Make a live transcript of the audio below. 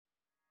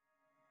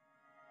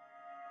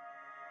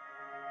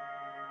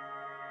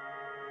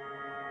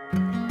Hey,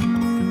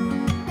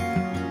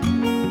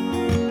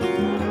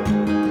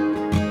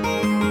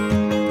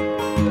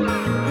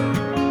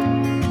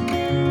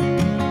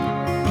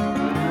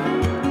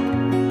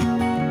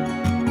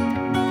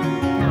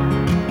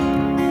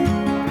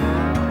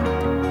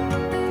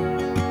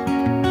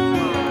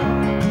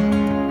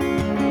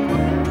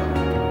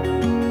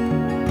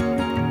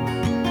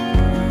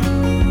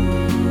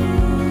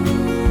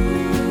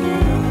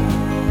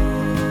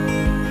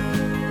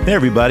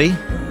 everybody.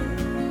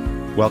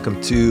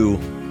 Welcome to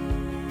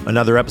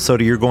another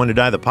episode of You're Going to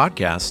Die, the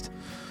podcast.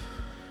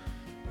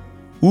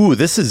 Ooh,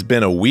 this has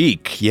been a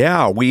week.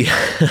 Yeah, we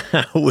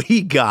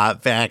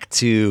got back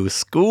to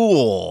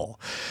school.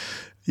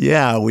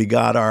 Yeah, we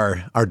got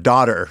our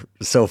daughter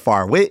so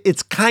far.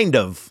 It's kind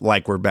of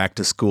like we're back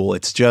to school.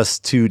 It's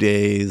just 2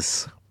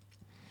 days,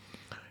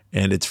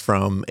 and it's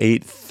from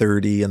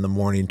 8:30 in the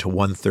morning to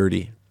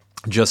 1:30,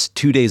 just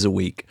 2 days a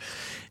week.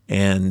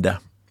 And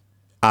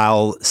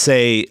I'll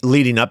say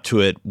leading up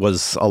to it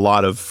was a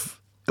lot of,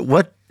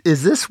 what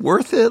is this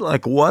worth it?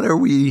 Like, what are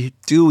we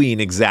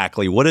doing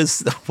exactly? What is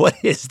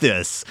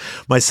this?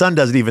 My son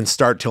doesn't even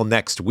start till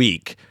next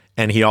week,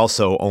 and he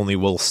also only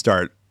will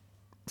start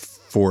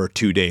for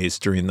 2 days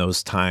during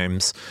those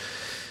times.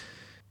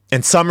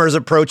 And summer's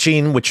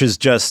approaching, which is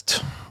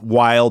just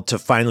wild to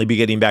finally be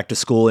getting back to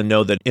school and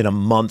know that in a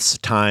month's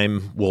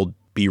time, we'll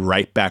be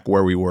right back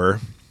where we were.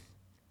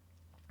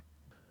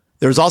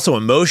 There's also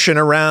emotion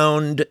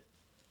around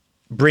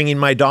bringing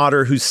my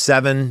daughter, who's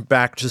 7,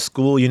 back to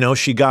school. You know,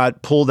 she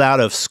got pulled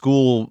out of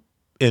school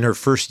in her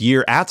first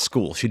year at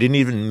school. She didn't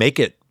even make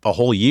it a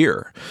whole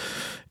year.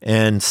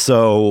 And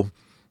so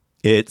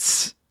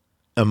it's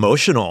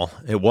emotional.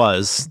 It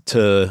was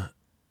to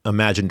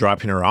imagine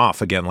dropping her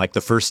off again, like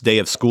the first day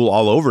of school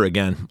all over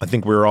again. I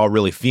think we were all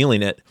really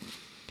feeling it.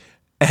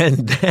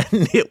 And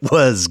then it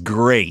was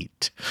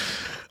great.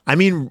 I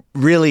mean,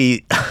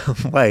 really,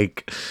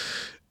 like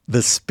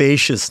the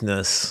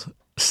spaciousness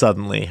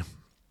suddenly.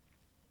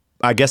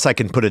 I guess I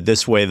can put it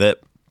this way, that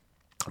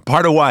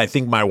part of why I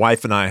think my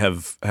wife and I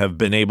have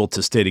been able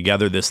to stay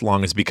together this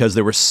long is because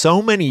there were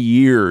so many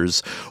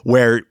years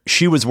where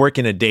she was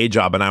working a day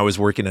job and I was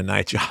working a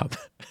night job,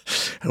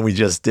 and we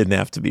just didn't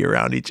have to be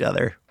around each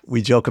other.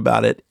 We joke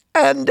about it,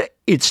 and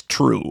it's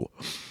true.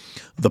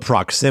 The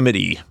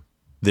proximity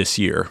this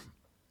year,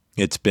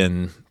 it's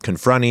been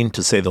confronting,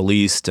 to say the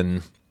least,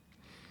 and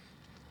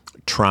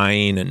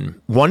trying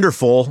and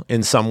wonderful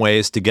in some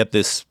ways to get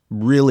this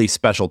really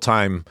special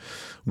time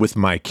with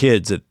my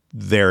kids at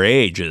their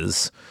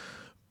ages.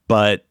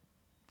 But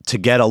to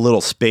get a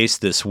little space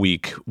this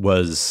week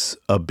was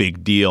a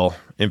big deal.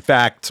 In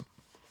fact,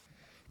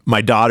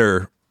 my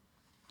daughter,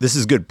 this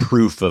is good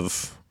proof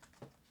of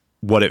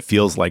what it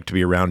feels like to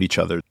be around each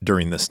other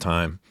during this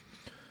time.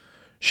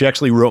 She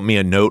actually wrote me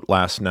a note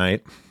last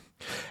night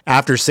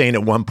after saying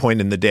at one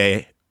point in the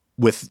day,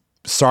 with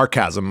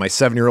sarcasm, my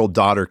 7-year-old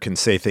daughter can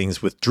say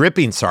things with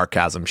dripping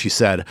sarcasm. She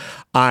said,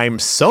 "I'm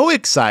so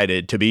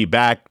excited to be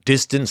back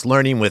distance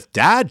learning with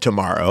Dad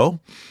tomorrow."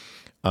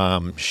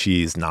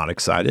 She's not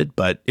excited,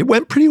 but it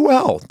went pretty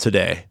well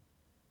today,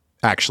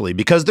 actually,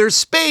 because there's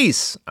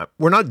space.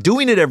 We're not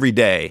doing it every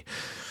day.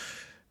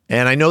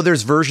 And I know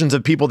there's versions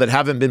of people that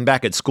haven't been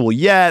back at school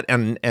yet,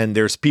 and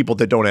there's people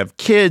that don't have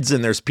kids,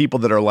 and there's people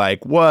that are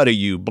like, "What are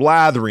you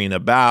blathering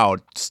about?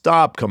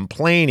 Stop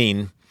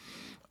complaining."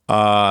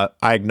 I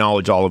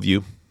acknowledge all of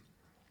you.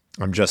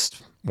 I'm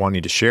just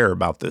wanting to share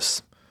about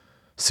this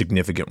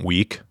significant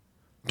week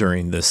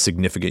during this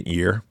significant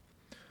year.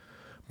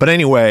 But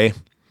anyway,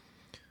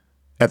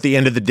 at the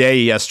end of the day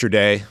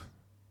yesterday,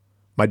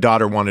 my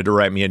daughter wanted to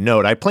write me a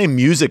note. I play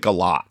music a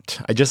lot.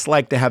 I just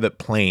like to have it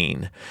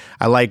playing.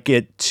 I like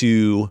it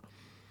to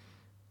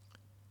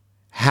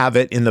have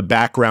it in the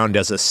background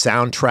as a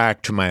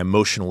soundtrack to my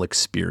emotional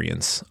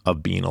experience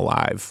of being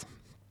alive.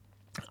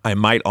 I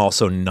might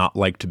also not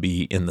like to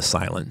be in the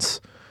silence.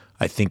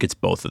 I think it's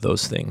both of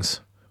those things.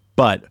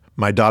 But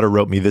my daughter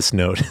wrote me this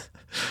note.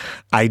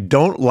 "I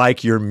don't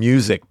like your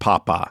music,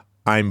 Papa.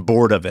 I'm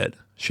bored of it."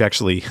 She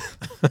actually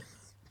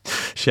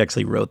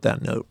wrote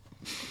that note.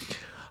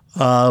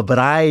 But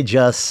I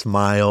just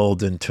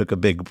smiled and took a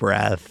big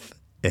breath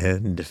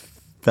and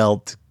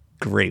felt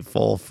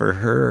grateful for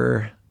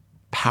her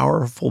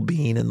powerful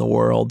being in the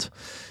world.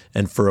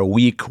 And for a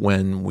week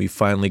when we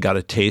finally got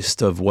a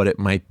taste of what it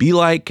might be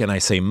like, and I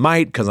say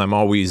might because I'm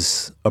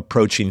always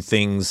approaching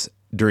things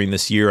during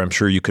this year, I'm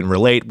sure you can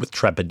relate, with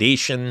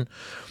trepidation.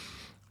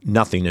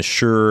 Nothing is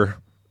sure.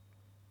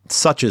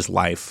 Such is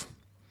life.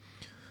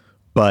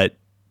 But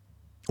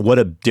what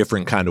a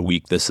different kind of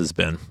week this has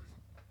been.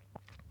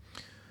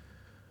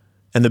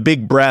 And the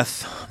big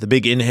breath, the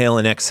big inhale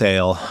and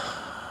exhale,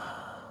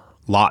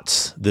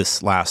 lots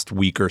this last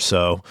week or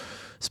so,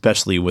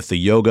 especially with the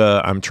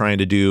yoga I'm trying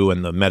to do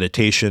and the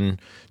meditation,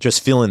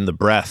 just feeling the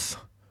breath.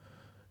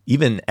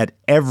 Even at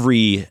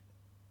every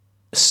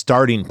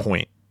starting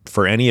point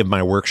for any of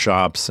my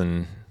workshops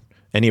and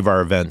any of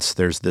our events,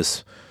 there's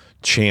this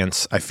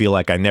chance I feel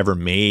like I never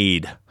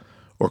made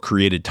or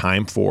created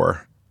time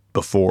for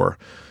before,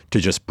 to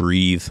just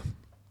breathe.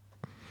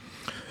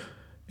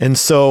 And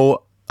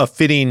so a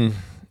fitting,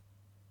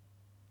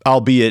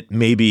 albeit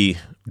maybe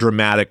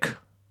dramatic,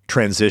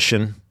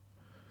 transition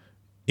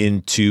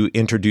into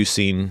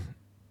introducing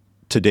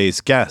today's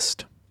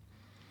guest.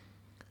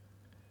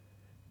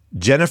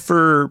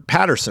 Jennifer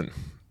Patterson.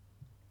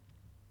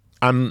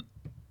 I'm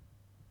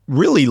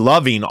really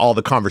loving all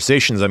the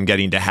conversations I'm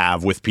getting to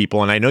have with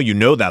people, and I know you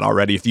know that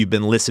already if you've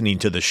been listening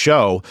to the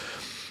show,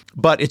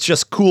 but it's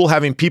just cool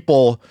having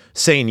people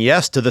saying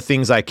yes to the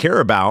things I care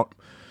about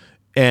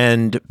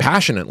and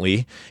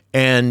passionately,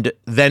 and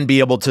then be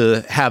able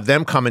to have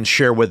them come and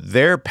share what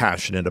they're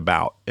passionate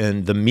about,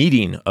 and the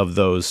meeting of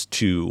those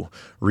two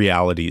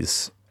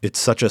realities. It's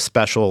such a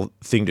special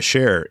thing to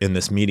share in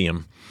this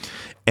medium.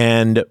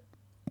 And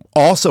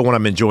also what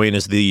I'm enjoying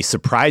is the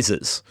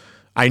surprises.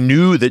 I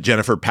knew that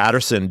Jennifer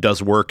Patterson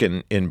does work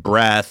in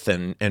breath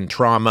and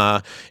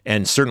trauma,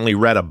 and certainly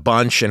read a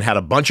bunch and had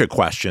a bunch of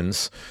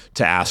questions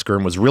to ask her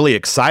and was really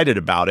excited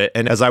about it.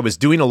 And as I was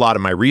doing a lot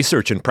of my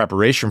research in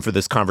preparation for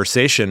this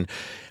conversation,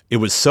 it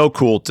was so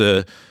cool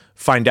to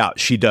find out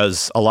she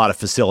does a lot of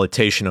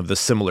facilitation of the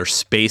similar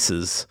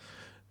spaces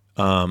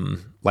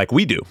like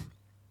we do,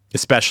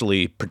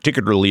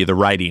 particularly the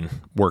writing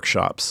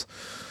workshops.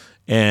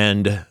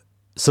 And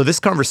so this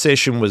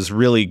conversation was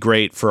really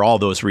great for all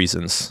those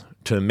reasons,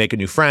 to make a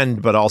new friend,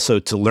 but also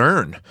to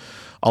learn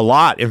a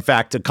lot. In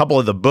fact, a couple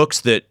of the books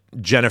that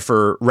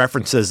Jennifer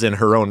references in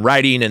her own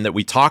writing and that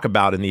we talk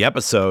about in the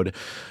episode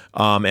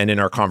and in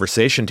our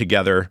conversation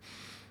together,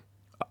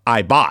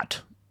 I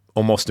bought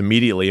almost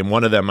immediately. And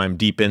one of them I'm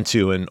deep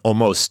into, and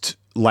almost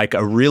like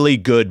a really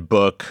good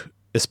book,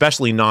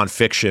 especially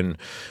nonfiction,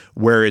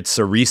 where it's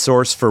a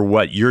resource for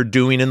what you're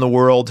doing in the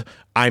world.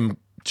 I'm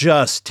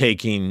just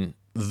taking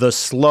the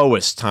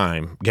slowest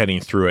time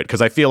getting through it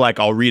because I feel like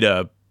I'll read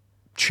a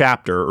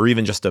chapter or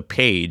even just a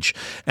page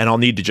and I'll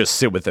need to just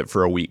sit with it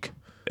for a week.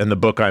 And the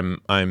book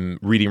I'm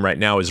reading right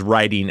now is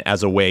Writing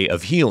as a Way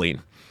of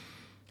Healing: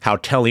 How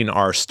Telling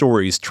Our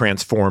Stories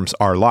Transforms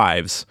Our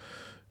Lives.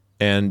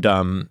 And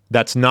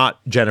that's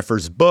not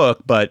Jennifer's book,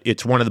 but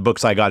it's one of the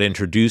books I got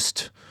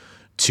introduced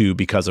to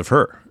because of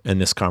her in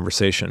this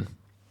conversation.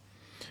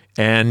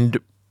 And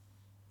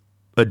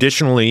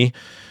additionally,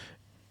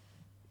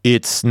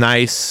 it's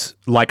nice,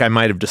 like I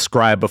might have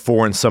described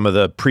before in some of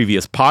the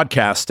previous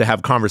podcasts, to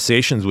have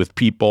conversations with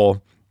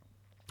people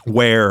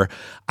where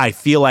I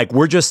feel like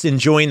we're just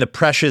enjoying the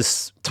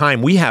precious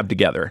time we have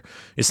together.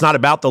 It's not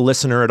about the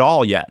listener at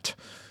all yet.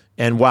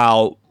 And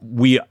while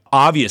we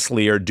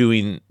obviously are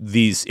doing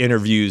these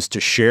interviews to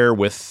share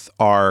with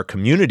our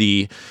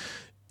community,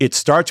 it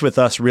starts with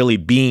us really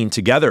being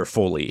together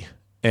fully.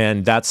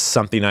 And that's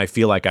something I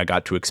feel like I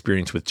got to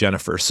experience with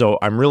Jennifer. So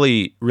I'm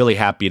really, really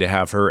happy to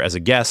have her as a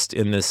guest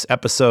in this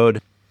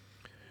episode.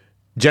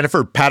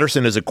 Jennifer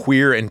Patterson is a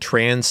queer and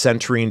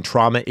trans-centering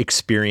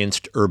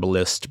trauma-experienced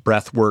herbalist,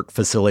 breathwork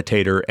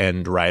facilitator,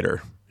 and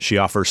writer. She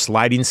offers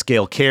sliding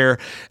scale care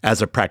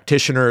as a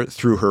practitioner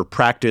through her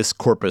practice,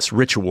 Corpus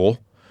Ritual.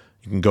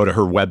 You can go to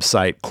her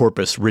website,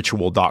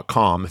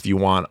 corpusritual.com, if you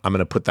want. I'm going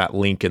to put that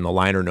link in the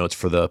liner notes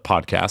for the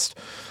podcast.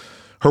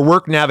 Her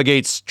work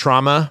navigates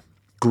trauma,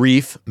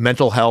 grief,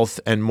 mental health,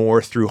 and more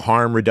through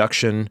harm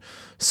reduction,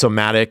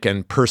 somatic,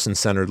 and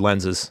person-centered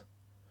lenses.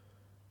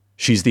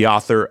 She's the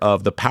author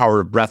of The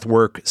Power of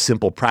Breathwork: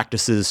 Simple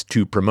Practices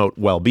to Promote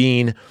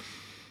Well-Being,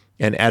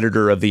 and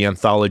editor of the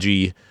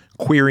anthology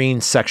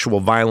Queering Sexual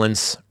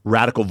Violence: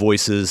 Radical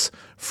Voices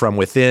from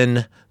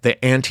Within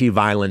the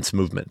Anti-Violence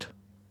Movement.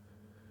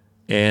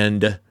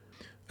 And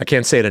I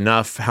can't say it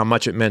enough how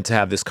much it meant to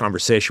have this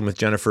conversation with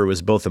Jennifer. It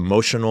was both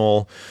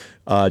emotional,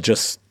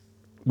 just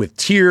with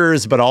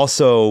tears, but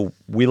also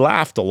we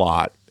laughed a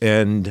lot.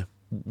 And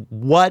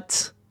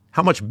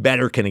how much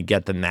better can it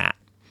get than that?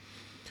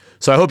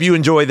 So I hope you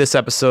enjoy this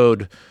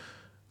episode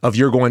of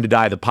You're Going to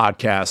Die, the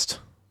podcast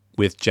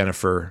with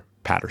Jennifer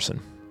Patterson.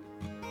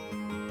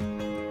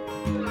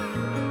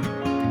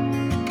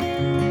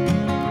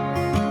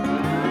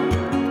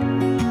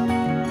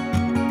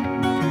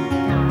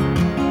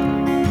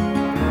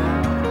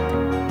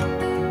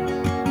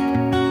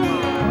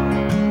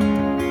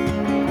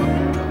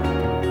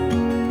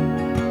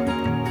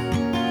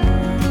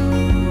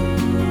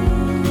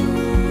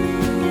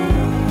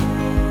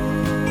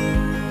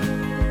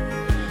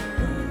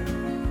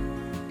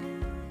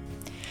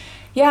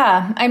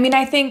 Yeah, I mean,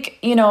 I think,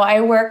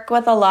 I work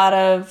with a lot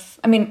of,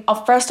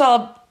 first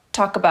I'll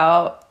talk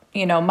about,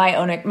 my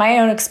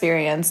own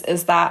experience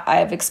is that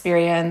I've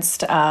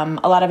experienced a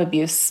lot of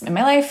abuse in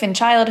my life, in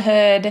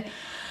childhood,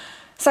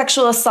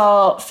 sexual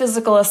assault,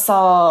 physical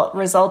assault,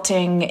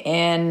 resulting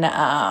in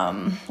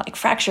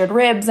fractured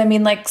ribs. I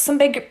mean, like some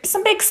big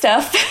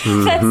stuff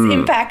that's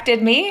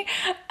impacted me.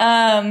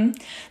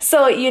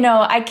 So,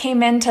 I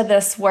came into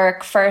this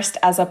work first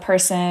as a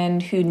person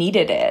who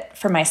needed it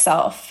for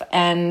myself.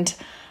 And,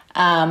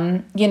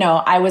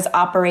 I was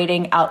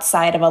operating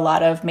outside of a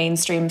lot of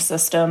mainstream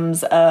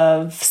systems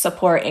of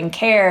support and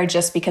care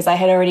just because I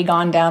had already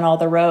gone down all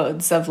the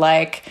roads of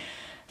therapists,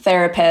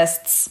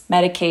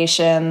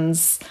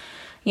 medications,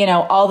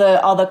 all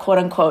the quote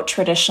unquote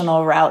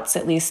traditional routes,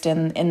 at least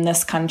in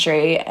this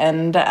country.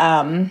 And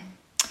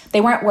they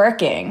weren't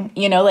working,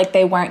 like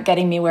they weren't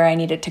getting me where I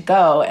needed to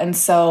go. And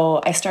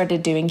so I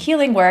started doing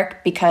healing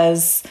work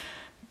because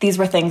these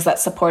were things that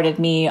supported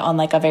me on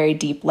like a very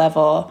deep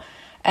level.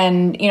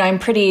 And, I'm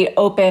pretty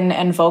open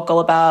and vocal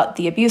about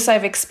the abuse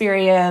I've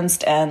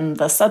experienced and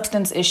the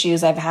substance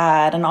issues I've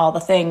had and all the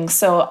things.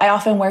 So I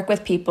often work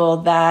with people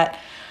that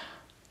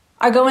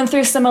are going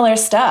through similar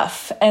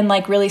stuff and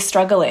like really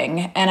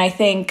struggling. And I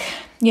think,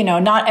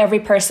 not every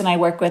person I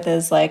work with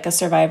is like a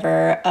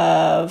survivor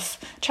of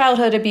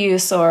childhood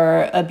abuse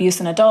or abuse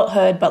in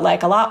adulthood, but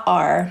like a lot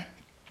are.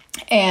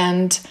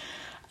 And,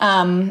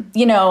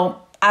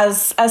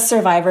 as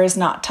survivors,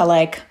 not to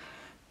like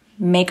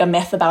make a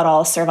myth about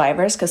all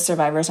survivors, because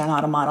survivors are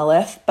not a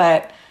monolith,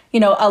 but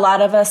a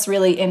lot of us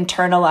really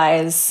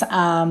internalize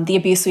the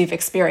abuse we've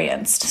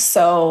experienced.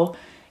 So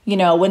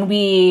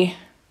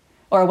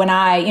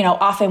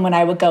often when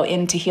I would go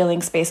into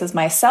healing spaces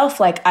myself,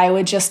 like I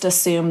would just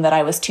assume that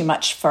I was too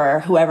much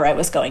for whoever I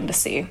was going to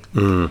see.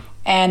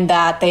 And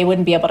that they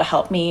wouldn't be able to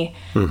help me.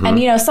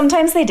 And,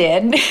 sometimes they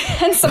did.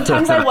 And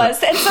sometimes I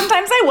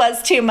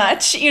was too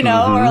much, or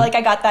like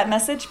I got that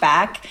message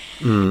back.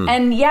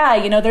 And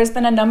there's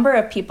been a number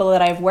of people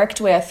that I've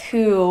worked with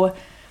who,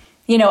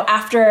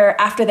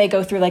 after they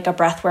go through like a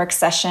breathwork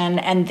session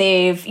and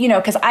they've,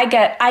 because I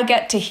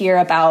get to hear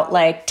about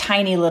like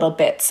tiny little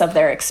bits of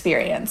their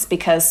experience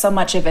because so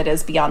much of it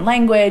is beyond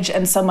language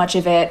and so much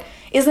of it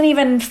isn't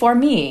even for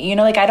me,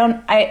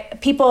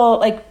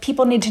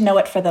 people need to know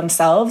it for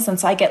themselves. And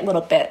so I get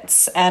little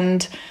bits.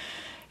 And,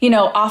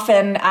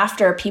 often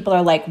after people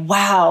are like,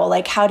 wow,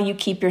 like, how do you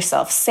keep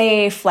yourself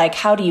safe? Like,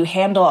 how do you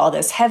handle all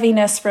this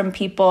heaviness from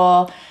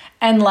people?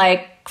 And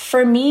like,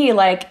 for me,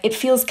 like, it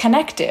feels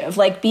connective,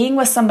 like being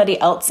with somebody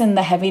else in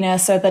the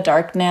heaviness or the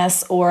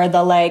darkness or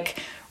the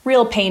like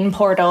real pain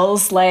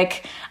portals.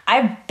 Like,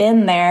 I've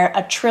been there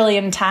a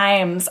trillion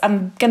times.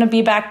 I'm going to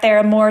be back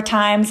there more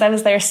times. I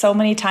was there so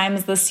many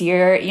times this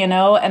year,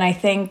 and I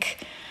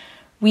think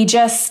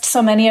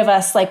so many of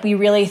us, like, we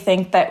really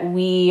think that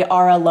we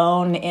are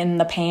alone in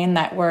the pain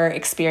that we're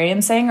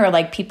experiencing, or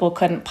like people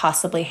couldn't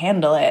possibly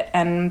handle it.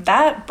 And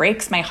that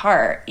breaks my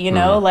heart,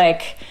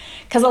 like,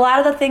 because a lot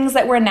of the things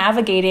that we're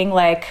navigating,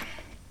 like,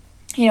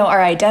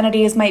 our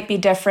identities might be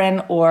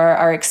different or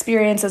our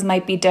experiences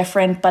might be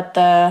different, but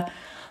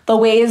the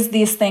ways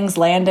these things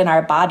land in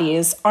our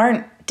bodies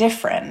aren't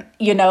different,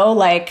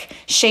 like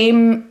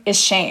shame is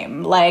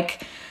shame,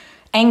 like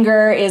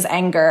anger is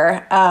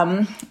anger.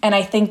 And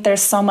I think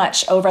there's so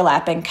much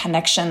overlapping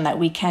connection that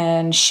we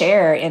can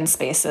share in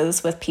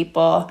spaces with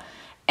people.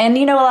 And,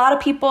 a lot of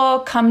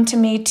people come to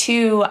me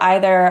too,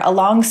 either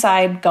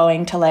alongside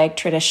going to like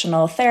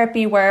traditional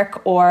therapy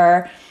work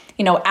or,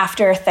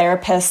 after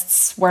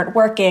therapists weren't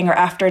working or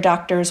after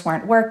doctors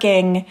weren't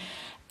working.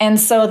 And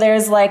so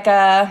there's like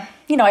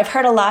I've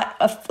heard a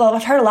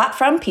lot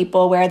from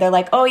people where they're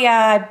like, oh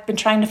yeah, I've been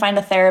trying to find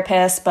a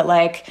therapist, but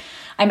like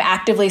I'm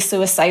actively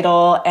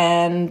suicidal.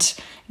 And,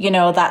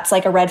 that's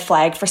like a red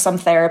flag for some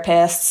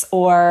therapists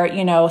or,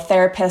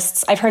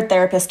 I've heard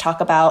therapists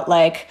talk about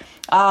like,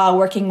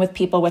 working with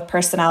people with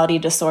personality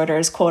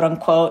disorders, quote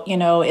unquote,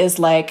 is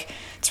like,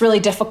 it's really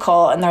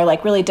difficult and they're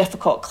like really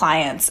difficult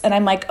clients. And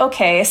I'm like,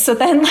 okay, so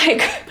then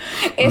like,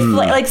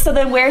 so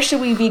then where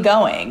should we be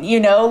going?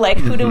 Like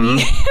who do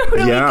we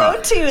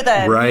go to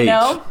then? Right.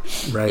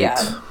 Right.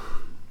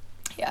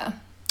 Yeah.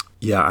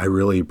 Yeah. I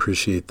really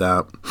appreciate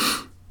that.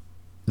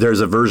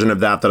 There's a version of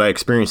that I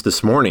experienced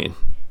this morning.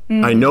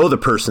 I know the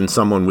person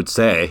someone would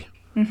say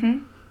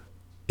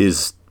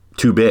is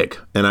too big.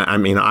 And I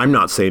mean, I'm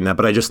not saying that,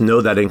 but I just know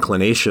that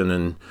inclination.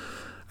 And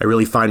I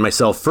really find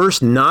myself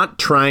first not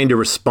trying to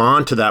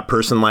respond to that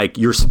person like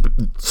you're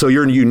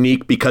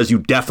unique because you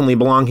definitely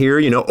belong here,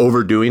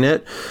 overdoing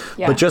it,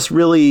 but just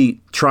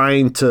really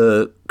trying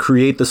to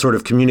create the sort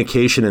of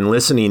communication and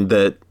listening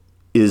that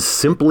is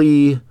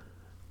simply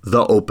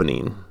the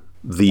opening,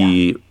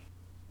 the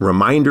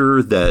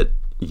reminder that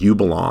you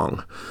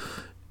belong,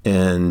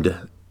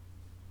 and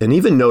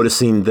even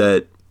noticing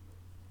that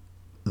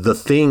the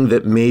thing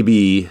that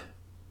maybe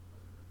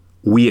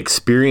we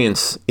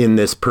experience in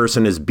this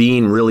person as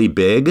being really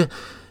big,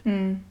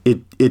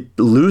 it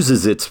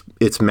loses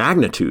its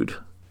magnitude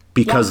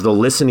because the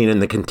listening in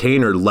the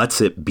container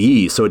lets it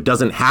be. So it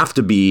doesn't have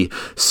to be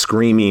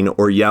screaming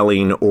or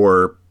yelling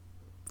or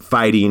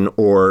fighting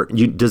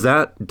does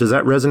that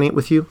resonate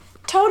with you?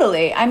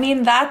 Totally. I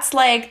mean, that's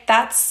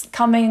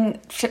coming,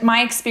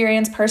 my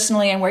experience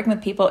personally and working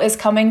with people is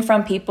coming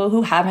from people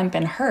who haven't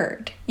been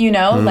heard,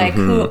 like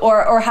who,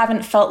 or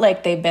haven't felt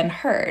like they've been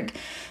heard.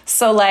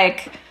 So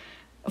like,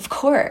 of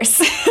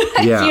course,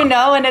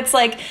 and it's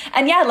like,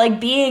 and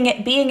like being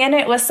in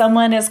it with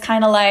someone is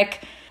kind of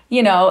like,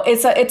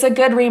 it's a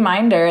good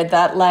reminder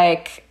that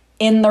like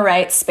in the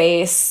right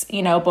space,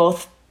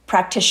 both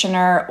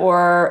practitioner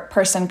or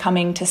person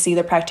coming to see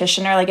the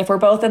practitioner, like if we're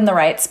both in the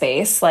right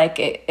space,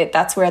 like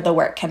that's where the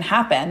work can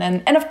happen.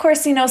 And of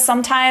course,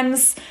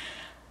 sometimes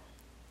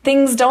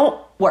things don't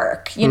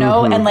work, you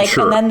know, and like,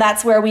 sure. and then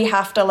that's where we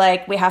have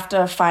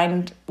to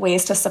find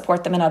ways to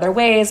support them in other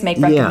ways, make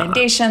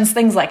recommendations,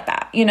 things like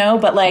that, you know,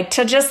 but like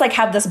to just like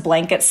have this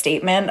blanket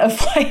statement of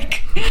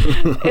like,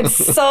 it's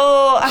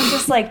so, I'm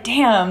just like,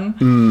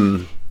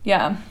 damn.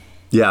 Yeah.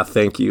 Yeah.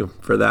 Thank you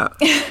for that.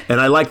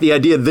 And I like the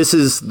idea. This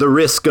is the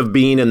risk of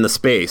being in the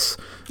space.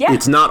 Yeah.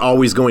 It's not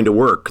always going to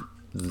work.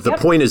 The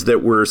point is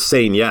that we're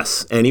saying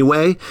yes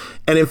anyway.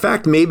 And in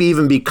fact, maybe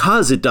even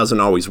because it doesn't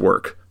always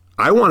work.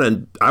 I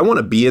want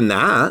to be in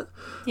that.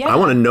 Yeah. I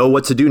want to know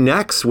what to do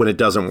next when it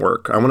doesn't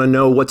work. I want to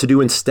know what to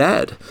do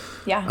instead.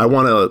 Yeah. I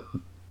want to,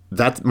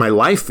 that my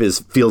life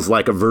feels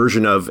like a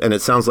version of, and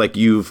it sounds like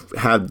you've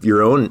had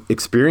your own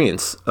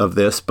experience of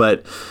this,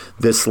 but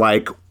this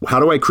like,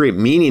 how do I create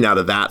meaning out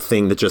of that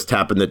thing that just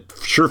happened that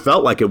sure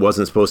felt like it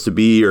wasn't supposed to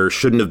be or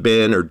shouldn't have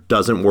been or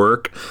doesn't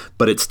work,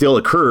 but it still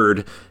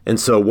occurred.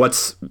 And so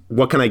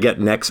what can I get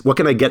next? What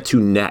can I get to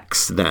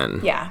next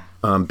then? Yeah.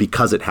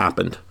 Because it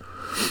happened.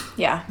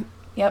 Yeah.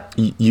 Yep.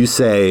 You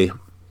say,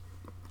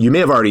 you may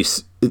have already,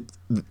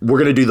 we're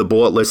going to do the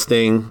bullet list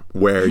thing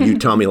where you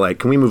tell me like,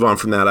 can we move on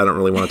from that? I don't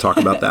really want to talk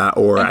about that.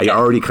 Or okay. I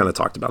already kind of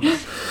talked about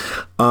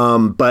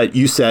that. But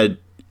you said,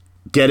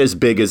 get as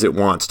big as it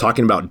wants.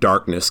 Talking about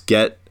darkness,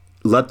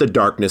 let the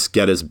darkness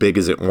get as big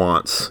as it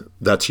wants.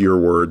 That's your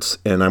words.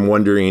 And I'm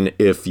wondering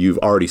if you've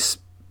already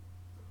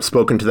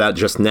spoken to that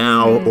just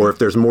now, or if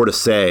there's more to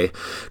say.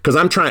 Because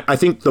I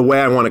think the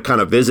way I want to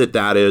kind of visit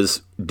that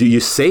is, do you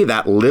say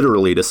that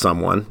literally to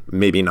someone?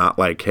 Maybe not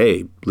like,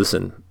 hey,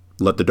 listen,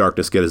 let the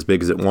darkness get as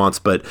big as it wants.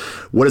 But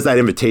what does that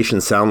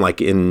invitation sound like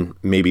in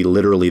maybe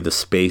literally the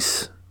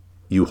space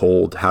you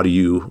hold? How do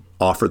you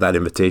offer that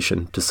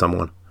invitation to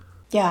someone?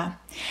 Yeah.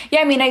 Yeah.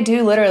 I mean, I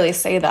do literally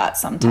say that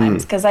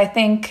sometimes because I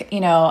think, you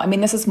know, I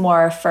mean, this is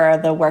more for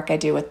the work I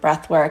do with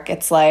breath work.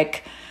 It's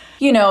like,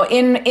 you know,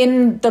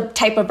 in the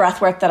type of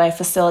breath work that I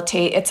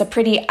facilitate, it's a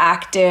pretty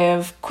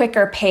active,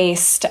 quicker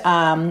paced,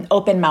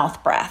 open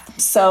mouth breath.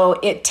 So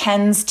it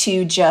tends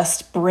to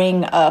just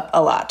bring up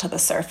a lot to the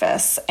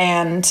surface.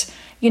 And,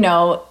 you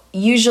know,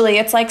 usually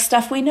it's like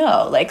stuff we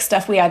know, like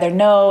stuff we either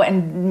know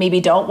and maybe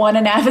don't want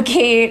to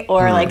navigate,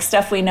 or like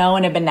stuff we know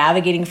and have been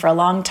navigating for a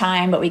long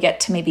time, but we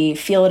get to maybe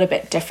feel it a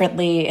bit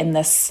differently in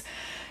this,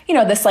 you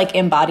know, this like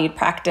embodied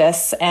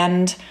practice.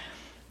 And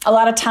a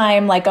lot of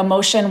time, like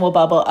emotion will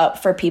bubble up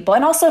for people.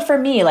 And also for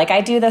me, like I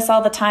do this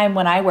all the time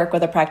when I work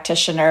with a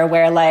practitioner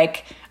where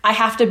like I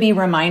have to be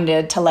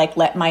reminded to like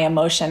let my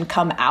emotion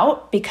come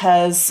out,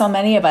 because so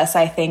many of us,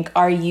 I think,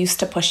 are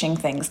used to pushing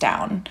things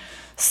down.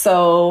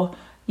 So,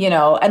 you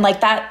know, and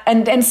like that,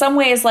 and in some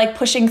ways, like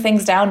pushing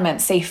things down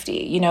meant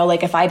safety, you know,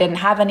 like if I didn't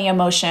have any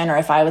emotion or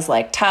if I was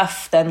like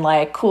tough, then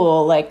like,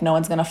 cool, like no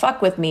one's gonna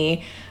fuck with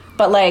me.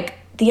 But like,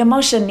 the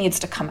emotion needs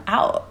to come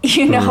out,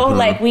 you know,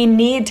 like we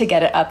need to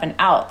get it up and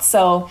out.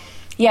 So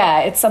yeah,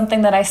 it's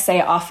something that I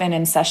say often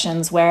in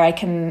sessions where I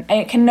can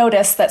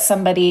notice that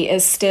somebody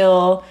is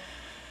still,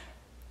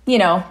 you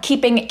know,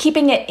 keeping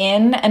it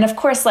in. And of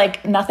course,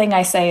 like nothing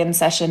I say in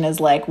session is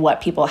like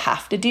what people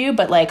have to do,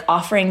 but like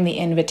offering the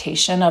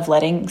invitation of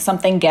letting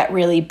something get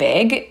really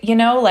big, you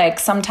know, like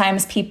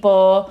sometimes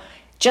people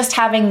just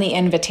having the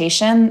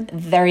invitation,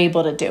 they're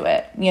able to do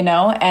it, you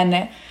know,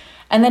 and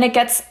then it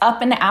gets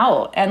up and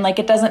out. And like,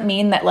 it doesn't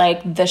mean that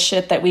like the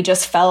shit that we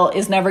just felt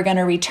is never going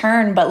to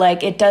return, but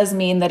like, it does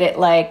mean that it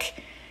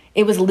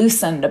was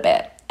loosened a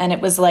bit and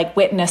it was like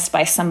witnessed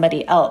by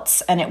somebody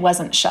else and it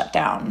wasn't shut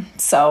down.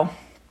 So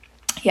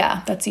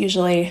yeah, that's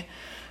usually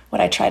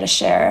what I try to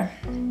share.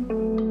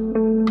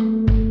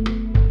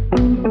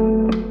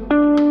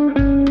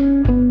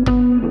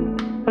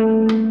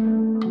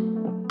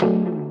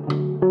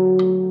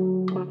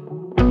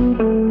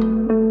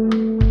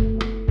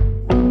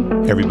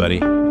 Everybody,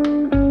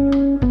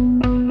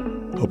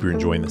 hope you're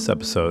enjoying this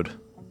episode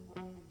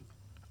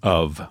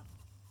of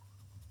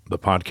the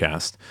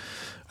podcast.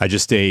 I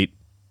just ate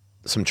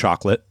some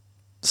chocolate,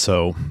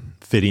 so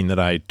fitting that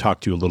I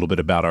talk to you a little bit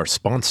about our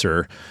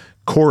sponsor,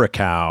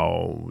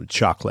 Curacao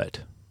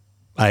chocolate.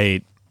 I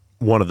ate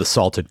one of the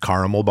salted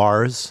caramel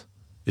bars.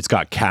 It's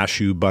got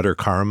cashew butter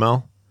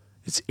caramel.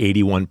 It's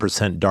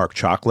 81% dark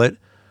chocolate.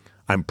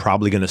 I'm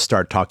probably going to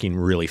start talking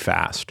really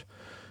fast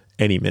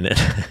any minute.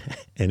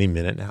 Any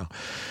minute now.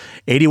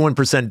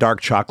 81%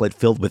 dark chocolate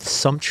filled with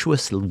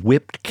sumptuous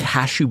whipped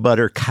cashew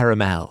butter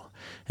caramel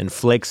and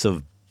flakes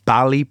of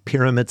Bali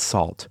pyramid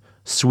salt,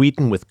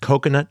 sweetened with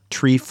coconut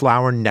tree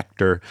flower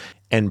nectar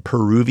and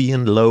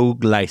Peruvian low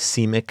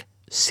glycemic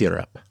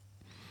syrup.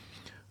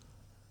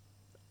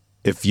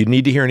 If you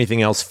need to hear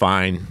anything else,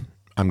 fine.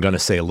 I'm going to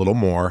say a little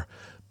more.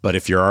 But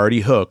if you're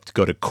already hooked,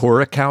 go to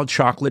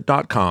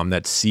CuracaoChocolate.com.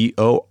 That's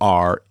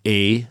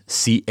CORACAO.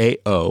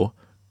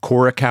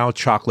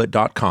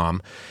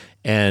 CuracaoChocolate.com,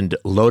 and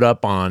load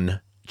up on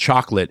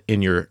chocolate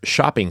in your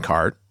shopping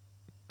cart.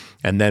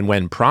 And then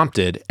when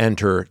prompted,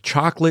 enter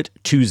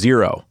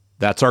chocolate20.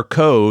 That's our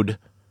code,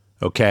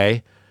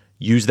 okay?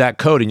 Use that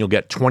code and you'll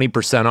get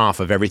 20%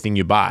 off of everything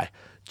you buy.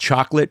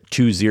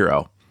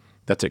 Chocolate20.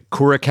 That's at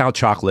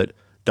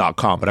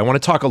CuracaoChocolate.com. But I want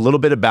to talk a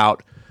little bit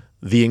about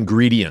the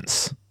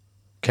ingredients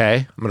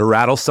Okay? I'm going to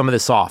rattle some of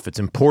this off. It's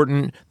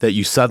important that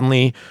you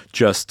suddenly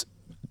just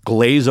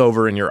glaze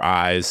over in your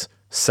eyes,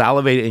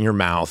 salivate in your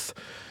mouth,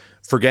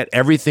 forget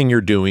everything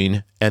you're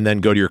doing, and then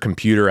go to your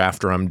computer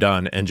after I'm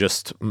done and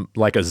just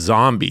like a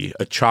zombie,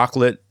 a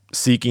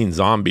chocolate-seeking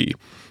zombie,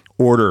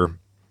 order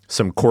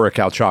some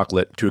Curacao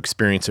chocolate to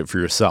experience it for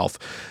yourself.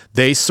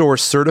 They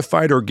source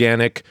certified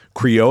organic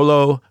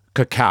Criollo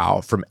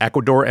cacao from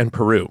Ecuador and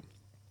Peru.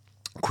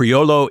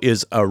 Criollo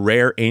is a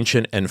rare,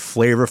 ancient, and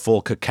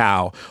flavorful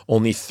cacao.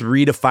 Only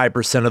 3 to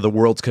 5% of the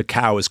world's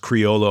cacao is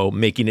Criollo,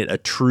 making it a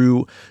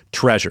true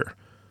treasure.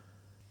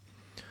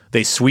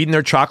 They sweeten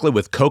their chocolate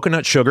with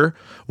coconut sugar,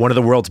 one of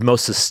the world's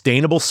most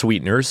sustainable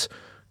sweeteners.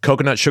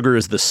 Coconut sugar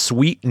is the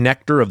sweet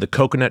nectar of the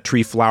coconut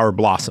tree flower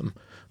blossom.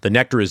 The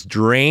nectar is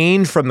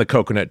drained from the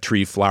coconut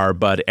tree flower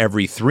bud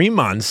every 3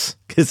 months.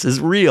 This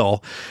is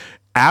real.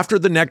 After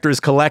the nectar is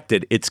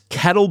collected, it's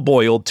kettle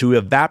boiled to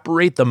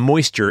evaporate the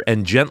moisture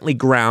and gently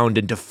ground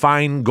into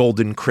fine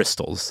golden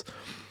crystals.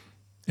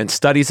 And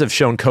studies have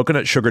shown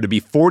coconut sugar to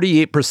be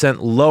 48%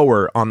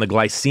 lower on the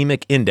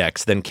glycemic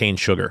index than cane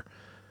sugar.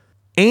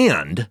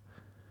 And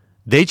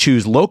they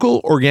choose local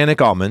organic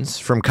almonds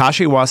from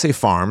Kashiwase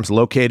Farms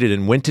located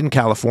in Winton,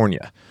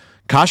 California.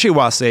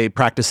 Kashiwase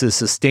practices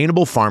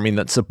sustainable farming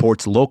that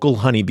supports local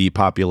honeybee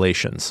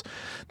populations.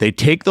 They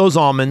take those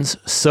almonds,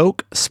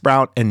 soak,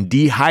 sprout, and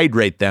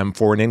dehydrate them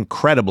for an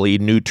incredibly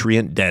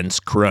nutrient-dense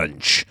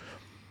crunch.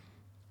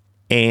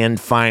 And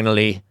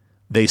finally,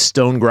 they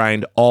stone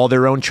grind all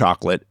their own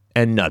chocolate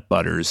and nut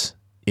butters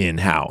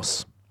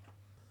in-house.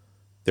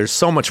 There's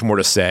so much more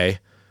to say,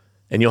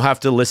 and you'll have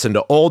to listen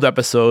to old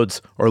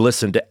episodes or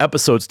listen to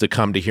episodes to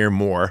come to hear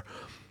more.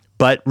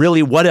 But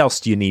really, what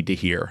else do you need to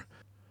hear?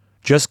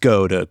 Just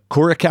go to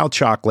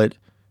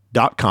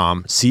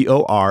curacaochocolate.com,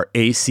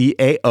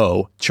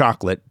 CORACAO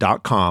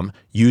chocolate.com,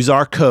 use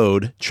our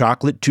code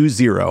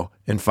chocolate20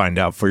 and find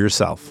out for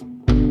yourself.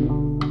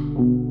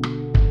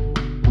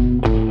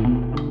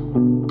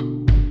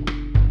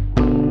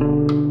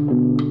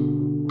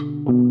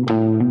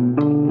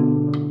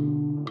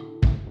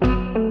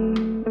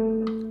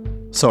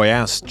 So I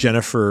asked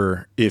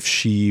Jennifer if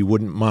she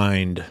wouldn't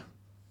mind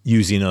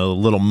using a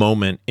little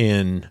moment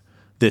in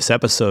this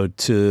episode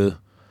to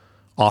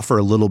offer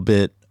a little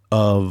bit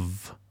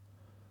of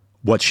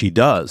what she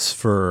does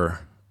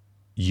for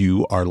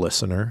you, our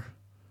listener,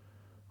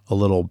 a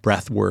little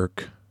breath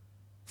work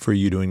for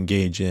you to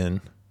engage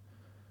in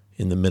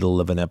the middle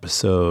of an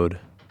episode,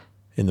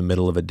 in the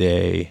middle of a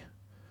day,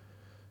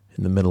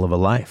 in the middle of a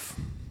life.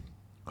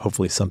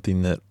 Hopefully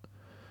something that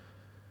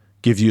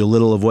gives you a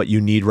little of what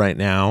you need right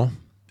now,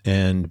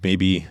 and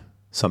maybe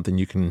something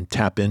you can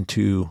tap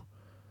into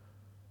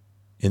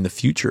in the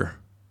future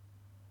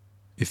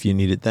if you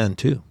need it then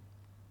too.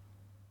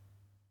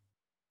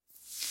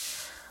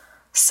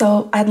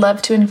 So I'd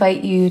love to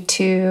invite you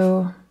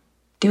to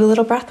do a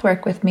little breath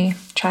work with me.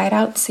 Try it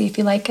out, see if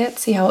you like it,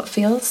 see how it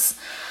feels.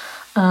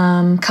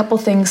 Couple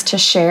things to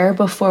share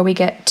before we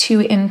get too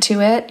into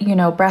it. You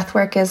know, breath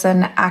work is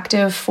an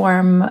active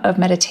form of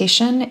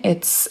meditation.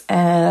 It's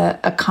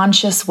a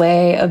conscious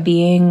way of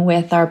being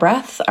with our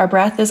breath. Our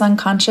breath is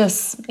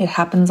unconscious. It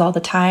happens all the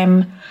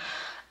time.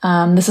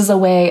 This is a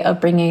way of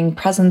bringing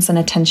presence and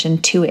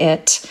attention to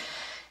it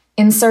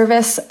in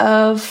service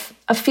of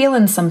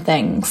feeling some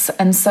things.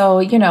 And so,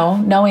 you know,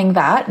 knowing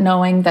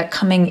that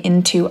coming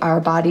into our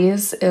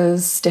bodies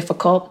is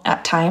difficult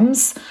at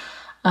times,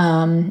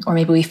 or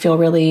maybe we feel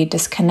really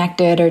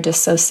disconnected or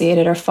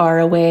dissociated or far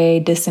away,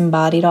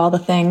 disembodied, all the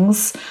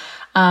things,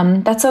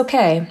 that's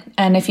okay.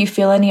 And if you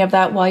feel any of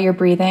that while you're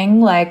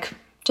breathing, like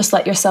just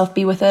let yourself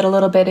be with it a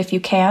little bit if you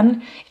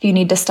can. If you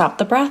need to stop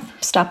the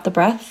breath, stop the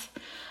breath.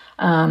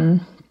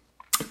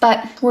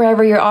 But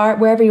wherever you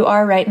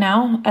are right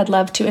now, I'd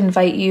love to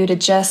invite you to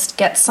just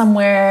get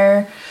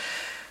somewhere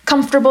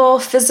comfortable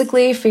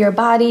physically for your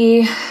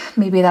body.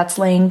 Maybe that's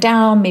laying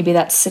down, maybe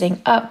that's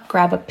sitting up,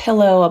 grab a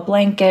pillow, a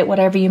blanket,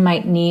 whatever you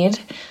might need.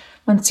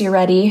 Once you're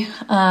ready,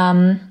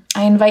 I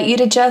invite you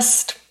to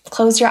just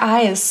close your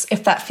eyes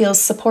if that feels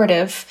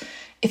supportive.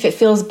 If it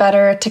feels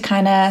better to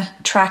kind of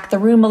track the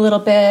room a little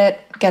bit,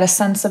 get a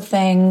sense of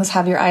things,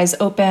 have your eyes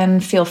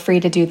open, feel free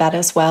to do that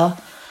as well.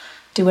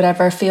 Do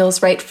whatever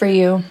feels right for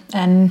you,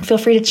 and feel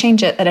free to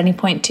change it at any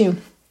point too.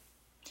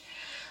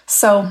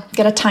 So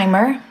get a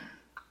timer,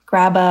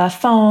 grab a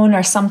phone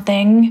or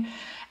something,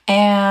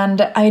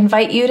 and I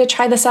invite you to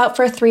try this out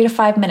for 3 to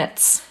 5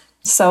 minutes.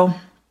 So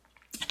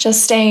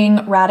just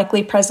staying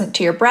radically present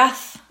to your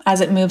breath as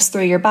it moves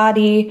through your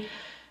body.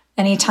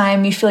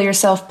 Anytime you feel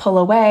yourself pull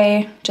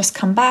away, just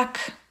come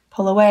back,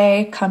 pull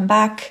away, come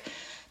back.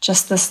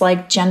 Just this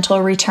like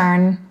gentle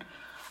return,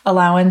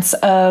 allowance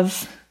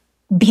of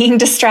being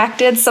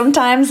distracted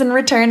sometimes and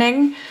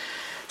returning.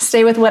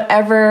 Stay with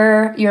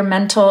whatever your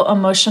mental,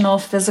 emotional,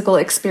 physical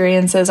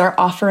experiences are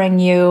offering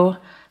you.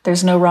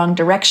 There's no wrong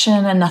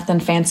direction and nothing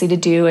fancy to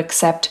do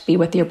except be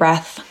with your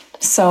breath.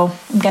 So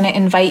I'm going to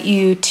invite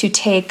you to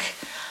take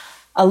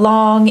a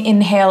long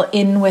inhale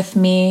in with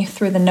me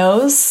through the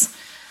nose.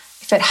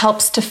 If If it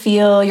helps to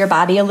feel your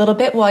body a little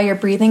bit while you're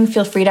breathing,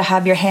 feel free to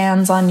have your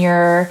hands on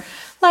your,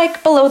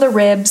 like below the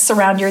ribs,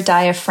 around your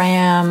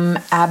diaphragm,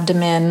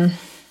 abdomen.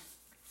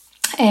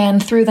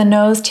 And through the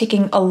nose,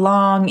 taking a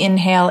long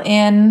inhale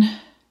in.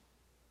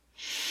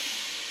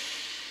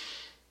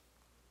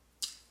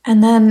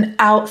 And then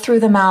out through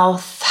the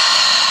mouth.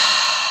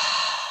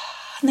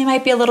 And they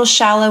might be a little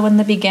shallow in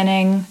the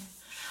beginning.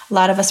 A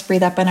lot of us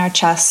breathe up in our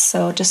chest,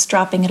 so just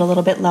dropping it a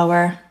little bit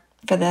lower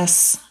for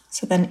this.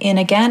 So then in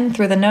again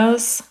through the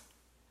nose.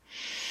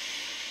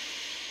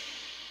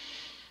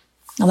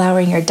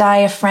 Allowing your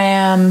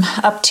diaphragm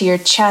up to your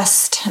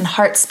chest and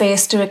heart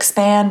space to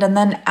expand, and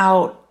then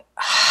out.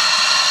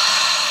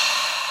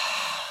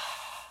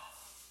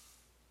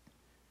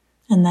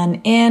 And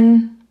then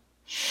in.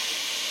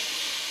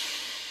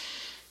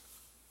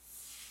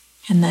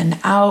 And then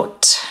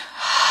out.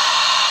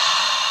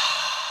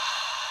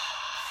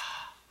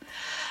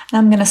 And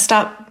I'm going to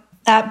stop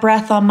that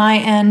breath on my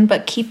end,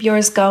 but keep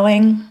yours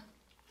going.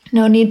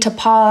 No need to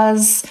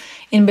pause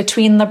in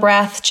between the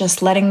breath,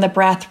 just letting the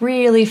breath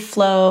really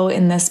flow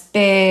in this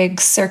big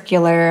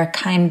circular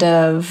kind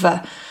of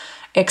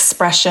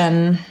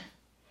expression.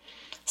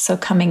 So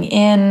coming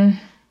in,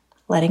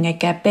 letting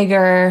it get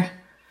bigger,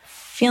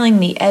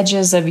 feeling the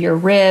edges of your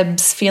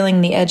ribs,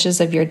 feeling the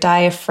edges of your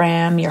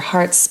diaphragm, your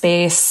heart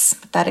space,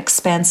 that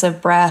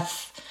expansive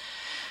breath,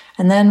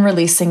 and then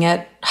releasing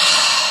it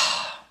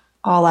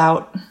all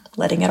out,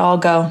 letting it all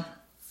go.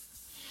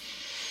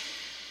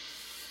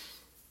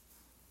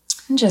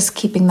 And just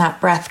keeping that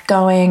breath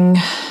going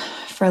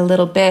for a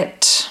little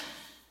bit.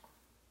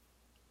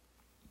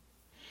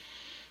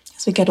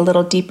 As we get a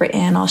little deeper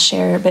in, I'll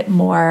share a bit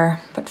more,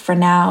 but for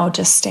now,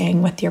 just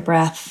staying with your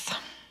breath.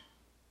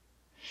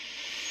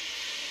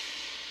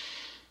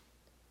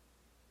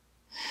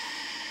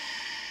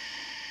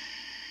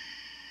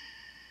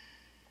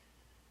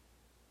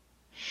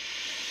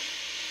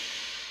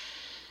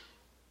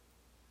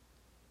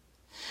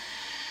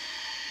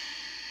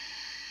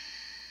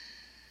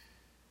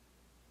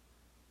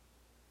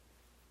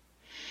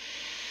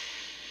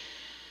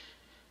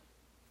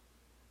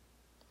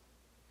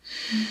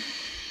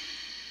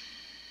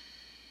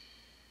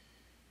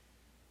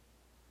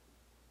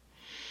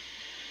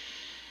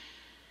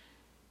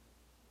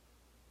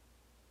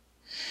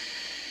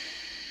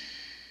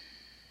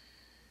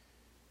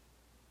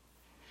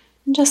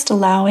 Just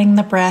allowing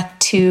the breath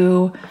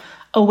to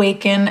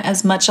awaken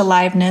as much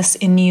aliveness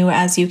in you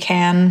as you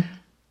can.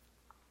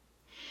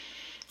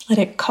 Let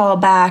it call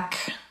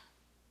back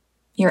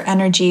your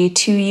energy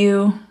to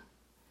you.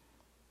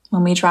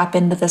 When we drop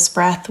into this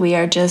breath, we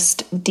are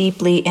just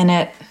deeply in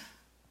it,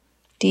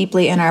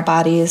 deeply in our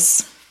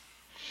bodies.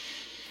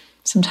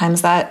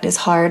 Sometimes that is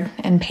hard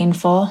and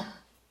painful.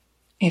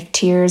 If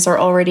tears are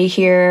already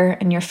here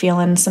and you're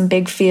feeling some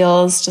big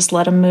feels, just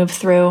let them move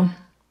through.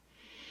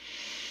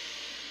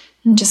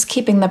 And just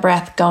keeping the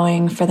breath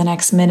going for the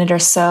next minute or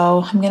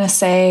so. I'm going to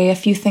say a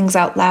few things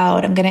out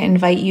loud. I'm going to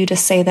invite you to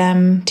say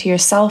them to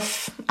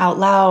yourself out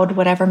loud,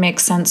 whatever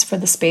makes sense for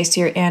the space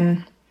you're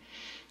in.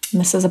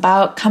 And this is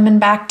about coming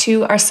back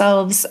to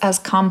ourselves as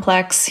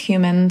complex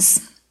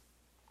humans.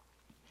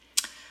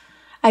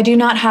 I do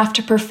not have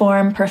to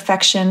perform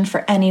perfection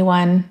for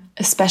anyone,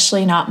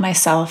 especially not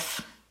myself.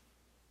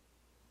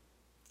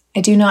 I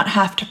do not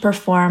have to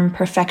perform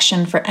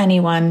perfection for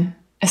anyone,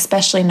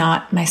 especially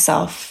not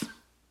myself.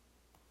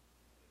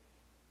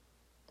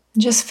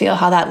 Just feel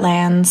how that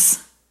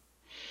lands.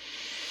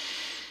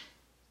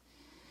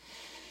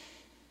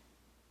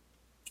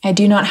 I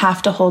do not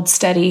have to hold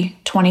steady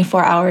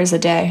 24 hours a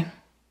day.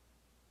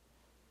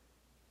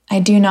 I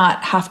do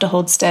not have to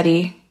hold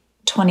steady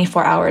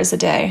 24 hours a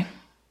day.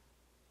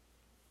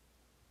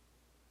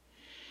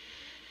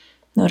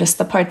 Notice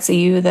the parts of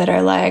you that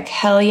are like,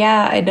 hell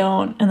yeah, I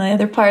don't. And the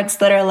other parts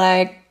that are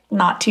like,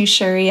 not too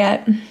sure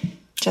yet.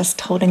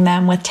 Just holding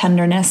them with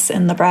tenderness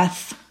in the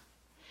breath.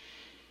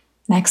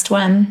 Next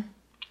one.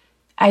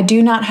 I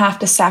do not have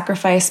to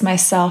sacrifice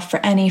myself for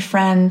any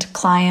friend,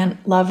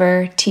 client,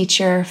 lover,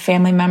 teacher,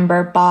 family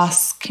member,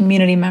 boss,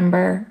 community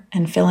member,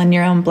 and fill in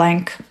your own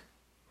blank.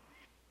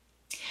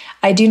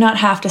 I do not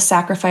have to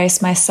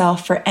sacrifice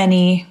myself for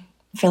any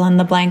fill in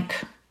the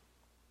blank.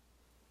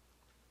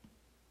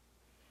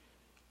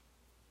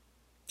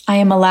 I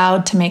am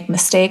allowed to make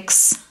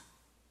mistakes.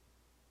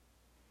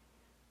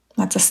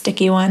 That's a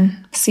sticky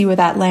one. See where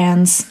that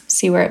lands.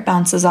 See where it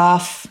bounces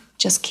off.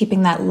 Just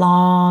keeping that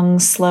long,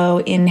 slow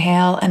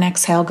inhale and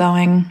exhale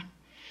going.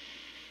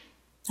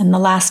 And the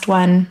last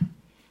one,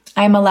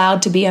 I am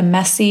allowed to be a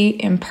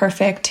messy,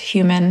 imperfect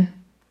human.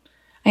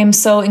 I am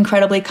so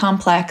incredibly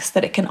complex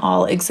that it can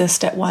all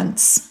exist at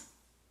once.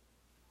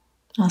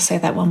 I'll say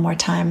that one more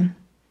time.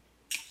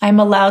 I am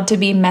allowed to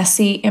be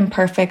messy,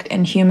 imperfect,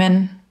 and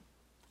human.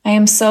 I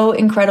am so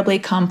incredibly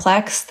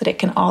complex that it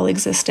can all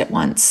exist at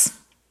once.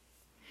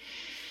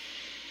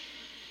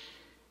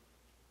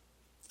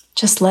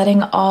 Just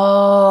letting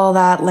all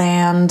that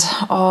land,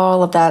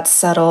 all of that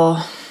settle.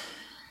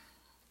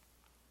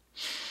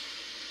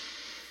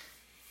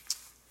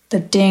 The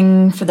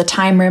ding for the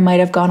timer might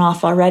have gone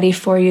off already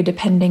for you,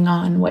 depending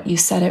on what you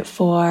set it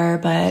for.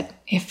 But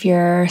if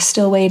you're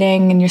still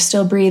waiting and you're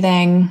still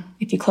breathing,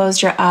 if you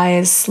closed your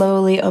eyes,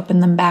 slowly open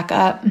them back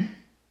up.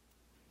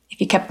 If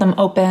you kept them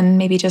open,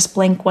 maybe just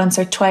blink once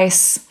or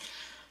twice.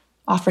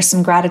 Offer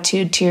some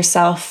gratitude to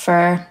yourself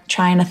for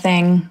trying a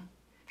thing,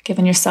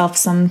 giving yourself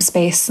some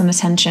space and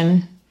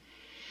attention.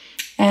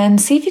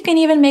 And see if you can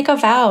even make a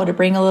vow to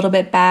bring a little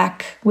bit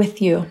back with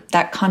you,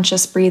 that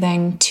conscious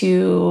breathing,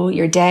 to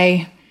your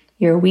day,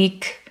 your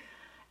week.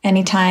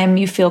 Anytime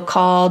you feel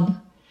called,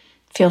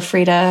 feel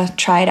free to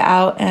try it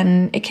out.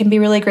 And it can be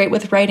really great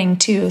with writing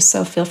too.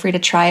 So feel free to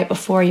try it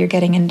before you're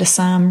getting into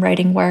some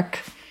writing work.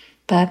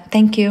 But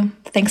thank you.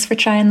 Thanks for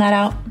trying that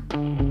out.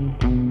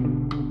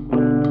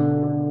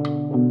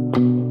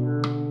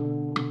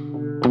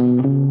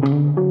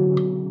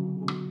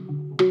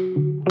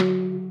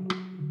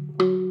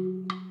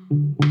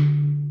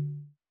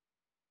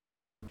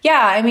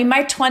 Yeah, I mean,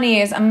 my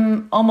 20s,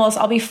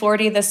 I'll be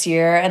 40 this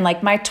year. And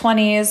like my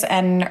 20s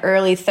and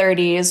early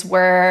 30s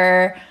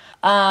were,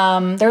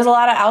 there was a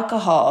lot of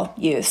alcohol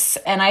use.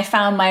 And I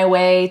found my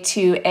way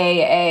to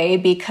AA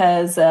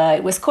because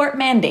it was court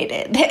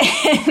mandated.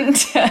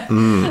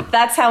 And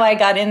that's how I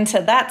got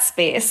into that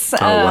space.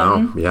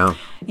 Wow. Yeah.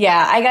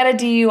 Yeah, I got a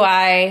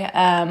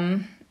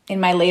DUI in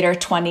my later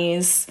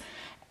 20s.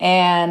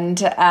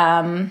 And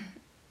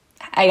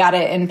I got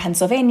it in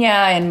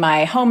Pennsylvania, in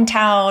my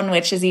hometown,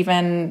 which is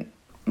even,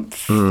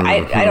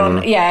 I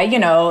don't,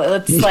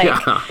 it's like,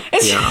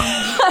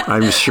 yeah.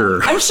 I'm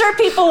sure. I'm sure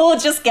people will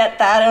just get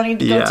that. I don't need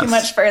to go too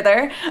much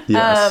further.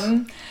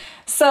 Yes.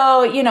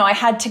 So, I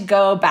had to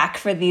go back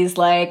for these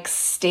like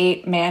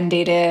state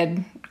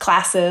mandated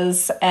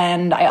classes.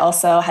 And I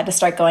also had to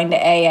start going to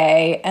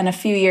AA. And a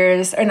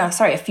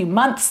few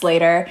months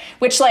later,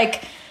 which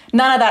like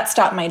none of that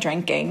stopped my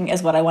drinking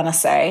is what I want to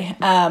say.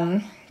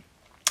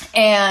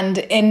 And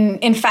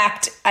in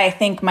fact, I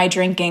think my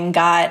drinking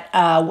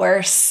got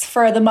worse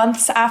for the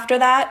months after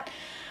that.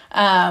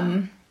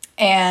 And,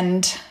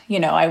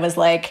 I was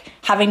like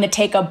having to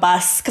take a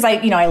bus because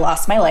I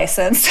lost my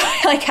license. So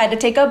I like had to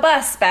take a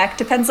bus back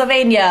to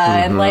Pennsylvania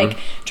and like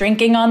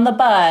drinking on the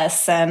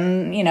bus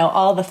and,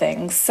 all the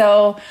things.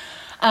 So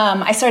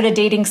I started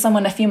dating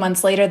someone a few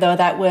months later, though,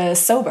 that was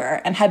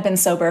sober and had been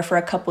sober for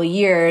a couple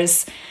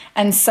years.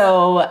 And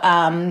so,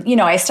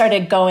 I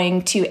started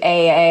going to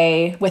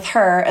AA with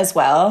her as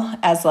well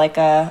as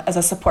as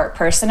a support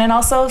person and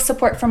also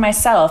support for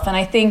myself. And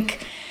I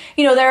think,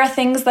 there are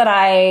things that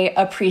I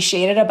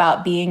appreciated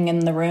about being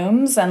in the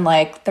rooms. And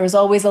like, there was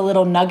always a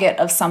little nugget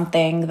of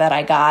something that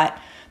I got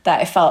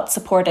that I felt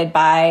supported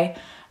by.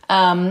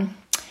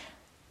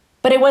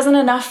 But it wasn't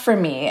enough for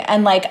me.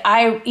 And like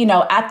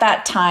at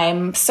that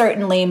time,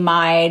 certainly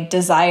my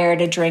desire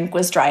to drink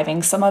was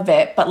driving some of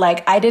it, but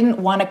like I didn't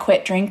want to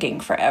quit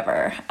drinking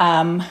forever.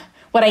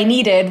 What I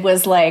needed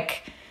was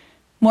like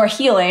more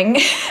healing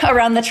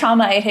around the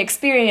trauma I had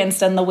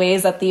experienced and the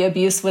ways that the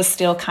abuse was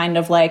still kind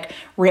of like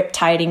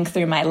riptiding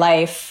through my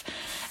life.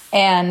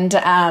 And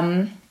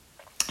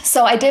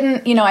so I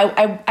didn't,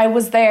 I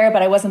was there,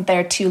 but I wasn't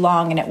there too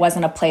long, and it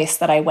wasn't a place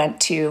that I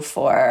went to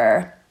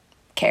for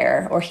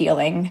care or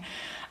healing.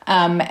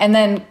 And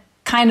then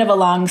kind of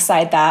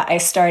alongside that, I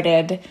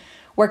started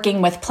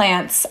working with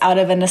plants out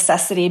of a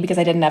necessity because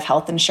I didn't have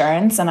health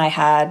insurance and I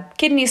had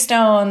kidney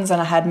stones and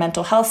I had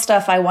mental health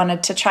stuff. I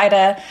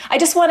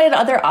just wanted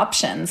other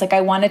options. Like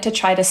I wanted to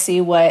try to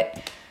see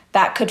what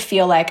that could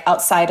feel like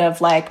outside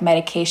of like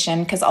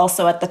medication. Cause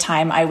also at the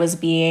time I was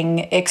being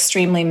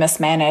extremely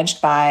mismanaged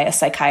by a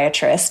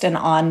psychiatrist and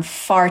on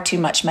far too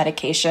much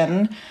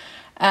medication.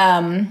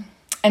 And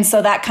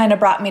so that kind of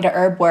brought me to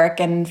herb work.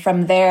 And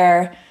from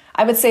there,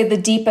 I would say the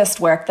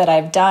deepest work that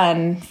I've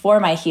done for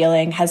my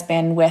healing has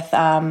been with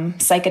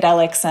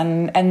psychedelics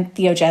and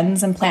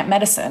entheogens and plant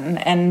medicine.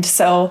 And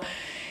so,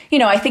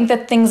 I think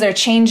that things are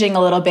changing a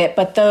little bit,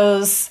 but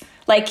those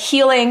like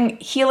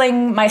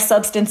healing my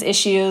substance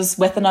issues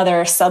with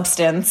another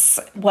substance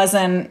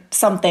wasn't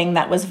something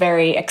that was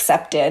very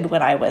accepted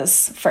when I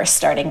was first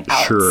starting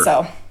out. Sure.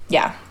 So,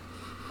 yeah.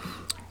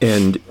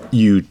 And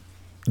you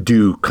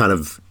do kind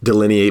of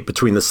delineate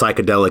between the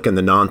psychedelic and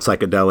the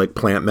non-psychedelic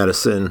plant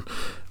medicine.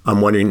 I'm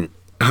wondering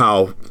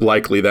how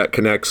likely that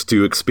connects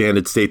to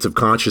expanded states of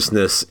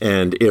consciousness,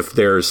 and if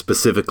there's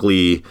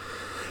specifically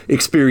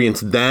experience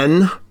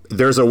then.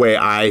 There's a way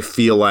I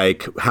feel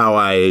like how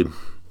I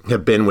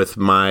have been with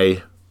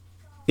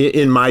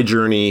in my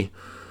journey,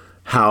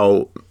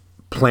 how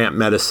plant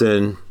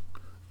medicine,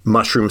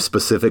 mushrooms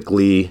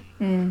specifically,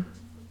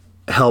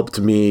 helped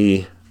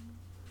me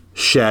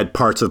shed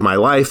parts of my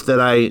life that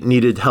I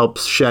needed help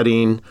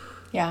shedding.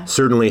 Yeah.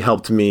 Certainly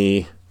helped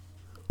me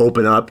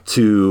open up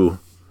to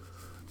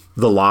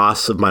the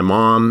loss of my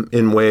mom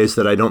in ways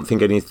that I don't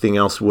think anything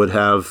else would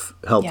have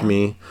helped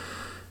me.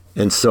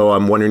 And so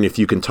I'm wondering if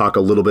you can talk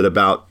a little bit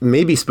about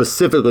maybe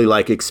specifically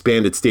like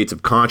expanded states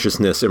of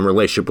consciousness in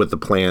relationship with the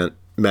plant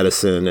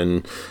medicine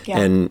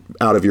and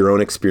out of your own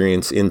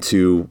experience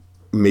into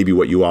maybe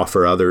what you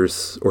offer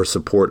others or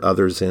support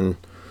others in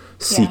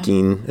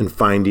seeking and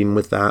finding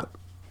with that.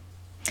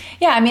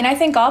 Yeah, I mean, I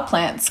think all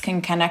plants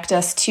can connect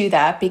us to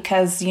that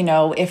because,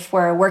 if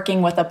we're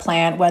working with a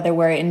plant, whether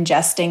we're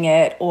ingesting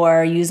it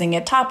or using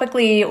it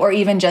topically or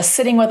even just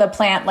sitting with a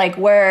plant, like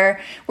we're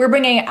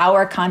bringing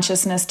our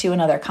consciousness to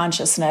another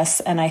consciousness.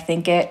 And I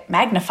think it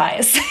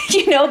magnifies,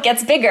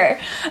 gets bigger.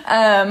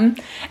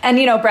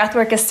 Breath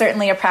work is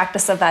certainly a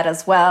practice of that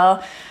as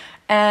well.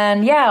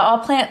 And yeah, all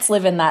plants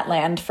live in that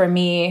land for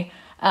me.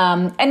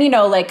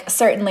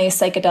 Certainly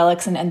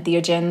psychedelics and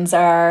entheogens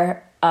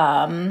are,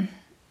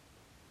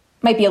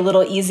 might be a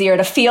little easier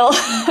to feel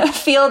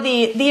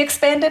the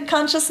expanded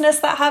consciousness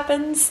that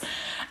happens.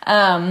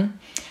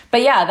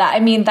 But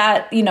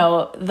yeah,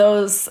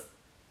 those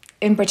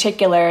in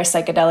particular,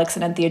 psychedelics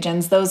and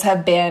entheogens, those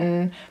have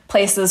been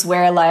places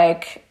where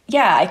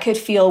I could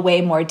feel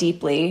way more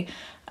deeply.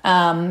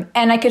 And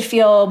I could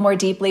feel more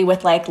deeply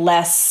with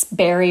less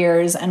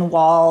barriers and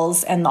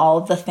walls and all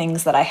of the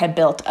things that I had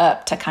built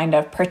up to kind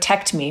of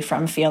protect me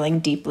from feeling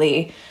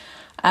deeply.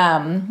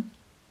 I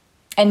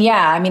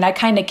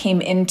kind of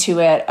came into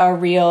it a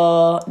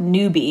real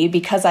newbie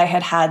because I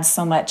had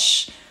so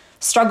much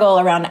struggle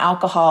around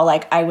alcohol.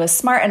 I was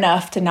smart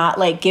enough to not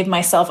give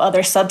myself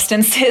other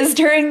substances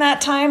during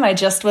that time. I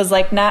just was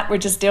nah, we're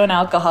just doing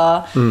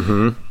alcohol.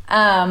 Mm-hmm.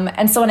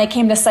 And so when I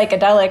came to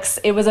psychedelics,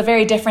 it was a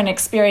very different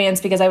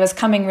experience because I was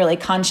coming really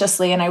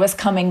consciously and I was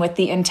coming with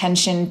the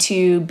intention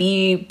to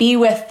be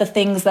with the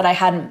things that I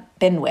hadn't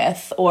been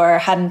with or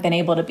hadn't been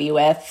able to be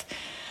with,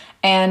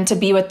 and to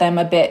be with them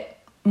a bit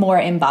more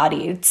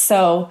embodied.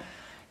 So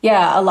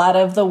yeah, a lot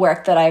of the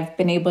work that I've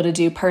been able to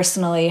do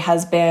personally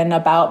has been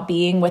about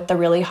being with the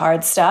really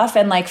hard stuff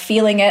and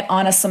feeling it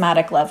on a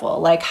somatic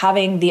level,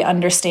 having the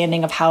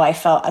understanding of how I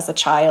felt as a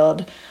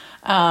child.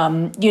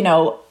 I've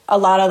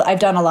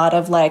done a lot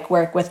of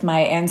work with my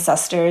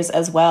ancestors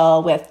as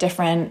well with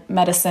different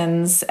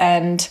medicines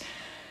and,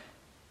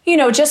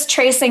 just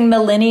tracing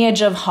the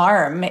lineage of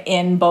harm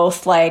in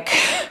both white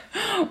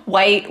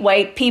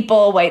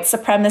people, white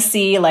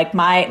supremacy,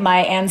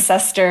 my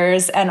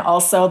ancestors, and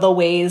also the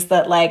ways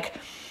that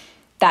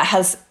that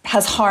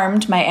has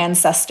harmed my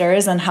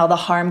ancestors and how the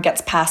harm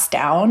gets passed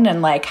down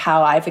and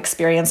how I've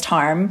experienced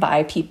harm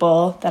by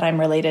people that I'm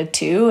related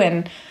to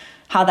and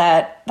how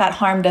that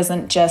harm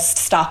doesn't just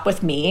stop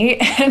with me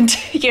and,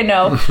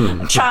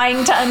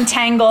 trying to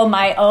untangle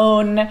my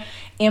own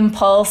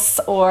impulse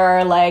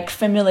or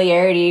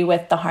familiarity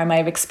with the harm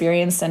I've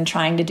experienced and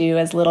trying to do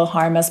as little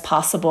harm as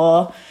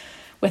possible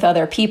with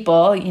other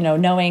people,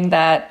 knowing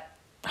that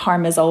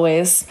harm is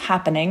always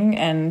happening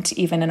and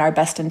even in our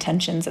best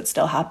intentions, it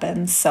still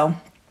happens. So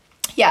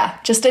yeah,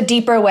 just a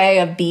deeper way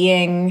of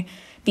being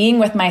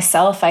with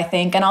myself, I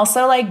think, and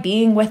also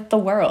being with the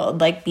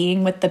world,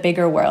 being with the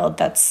bigger world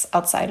that's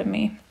outside of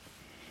me.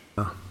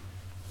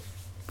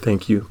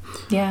 Thank you.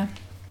 Yeah.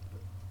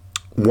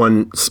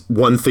 One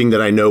thing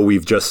that I know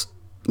we've just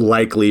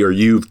likely, or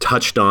you've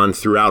touched on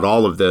throughout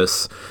all of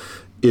this,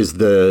 is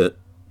the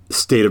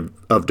state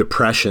of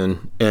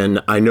depression.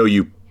 And I know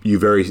you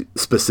very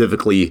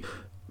specifically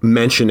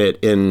mention it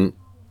in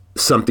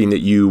something that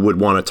you would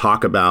want to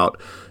talk about,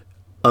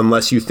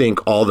 unless you think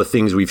all the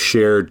things we've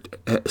shared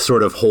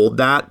sort of hold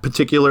that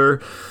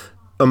particular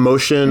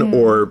emotion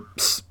or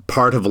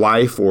part of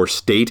life or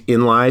state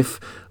in life,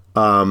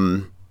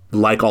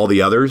 like all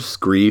the others,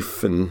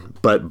 grief,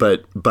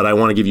 but I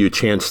want to give you a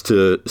chance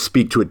to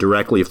speak to it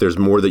directly if there's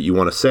more that you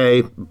want to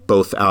say,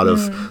 both out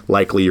of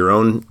likely your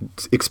own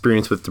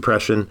experience with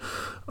depression,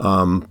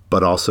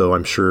 but also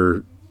I'm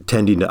sure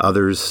tending to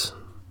others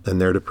and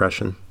their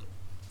depression.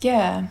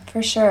 Yeah,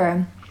 for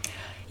sure.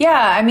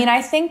 Yeah, I mean,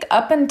 I think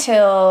up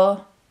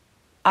until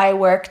I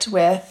worked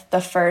with the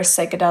first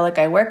psychedelic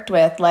I worked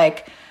with,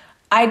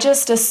 I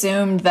just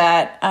assumed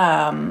that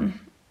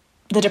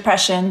the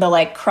depression,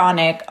 the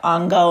chronic,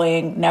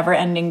 ongoing,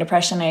 never-ending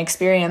depression I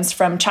experienced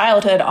from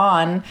childhood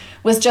on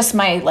was just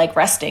my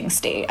resting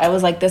state. I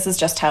was this is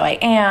just how I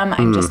am.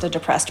 I'm just a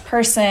depressed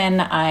person.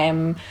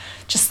 I'm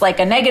just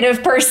a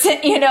negative person,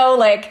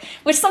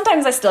 which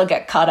sometimes I still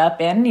get caught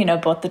up in,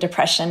 both the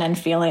depression and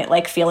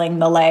feeling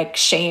the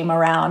shame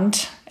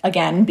around,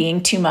 again,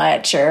 being too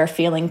much or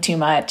feeling too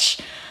much.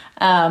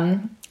 The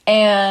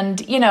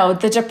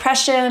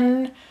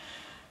depression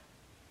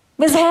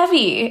was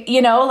heavy,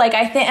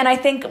 I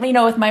think,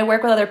 with my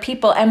work with other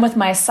people and with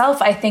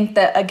myself, I think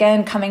that,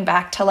 again, coming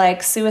back to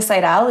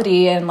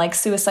suicidality and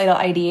suicidal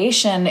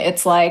ideation,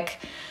 it's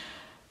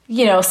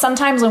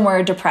sometimes when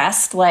we're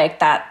depressed,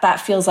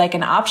 that feels like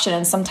an option.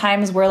 And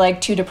sometimes we're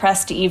too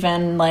depressed to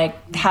even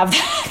have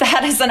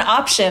that as an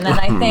option. And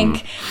I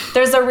think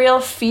there's a real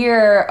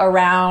fear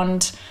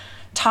around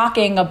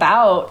talking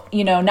about,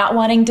 not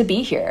wanting to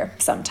be here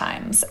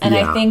sometimes. And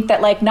I think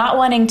that not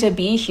wanting to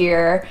be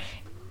here,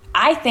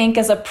 I think,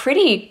 is a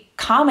pretty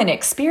common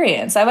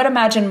experience. I would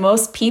imagine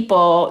most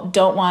people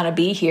don't want to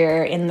be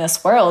here in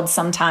this world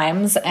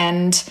sometimes.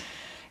 And,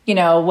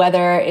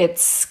 whether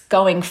it's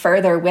going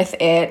further with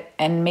it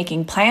and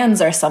making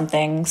plans or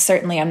something,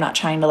 certainly I'm not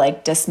trying to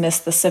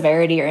dismiss the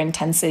severity or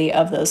intensity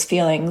of those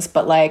feelings,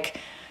 but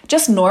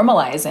just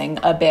normalizing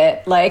a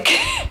bit,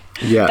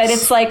 yes. that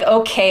it's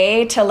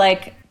okay to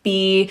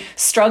be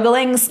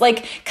struggling,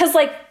 like, because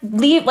like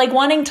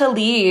wanting to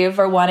leave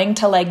or wanting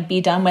to like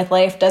be done with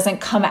life doesn't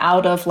come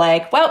out of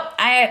like, well,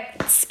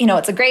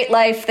 it's a great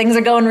life, things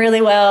are going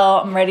really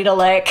well, I'm ready to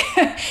like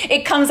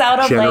it comes out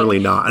of generally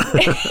like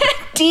not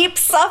deep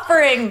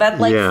suffering that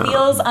like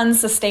feels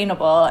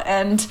unsustainable.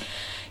 And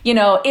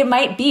it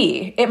might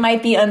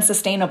be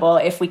unsustainable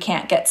if we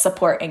can't get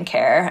support and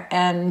care.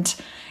 And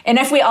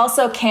if we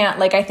also can't,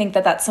 like, I think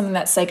that that's something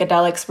that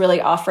psychedelics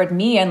really offered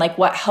me. And like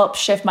what helped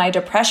shift my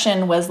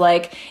depression was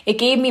like, it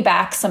gave me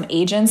back some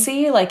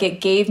agency. Like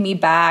it gave me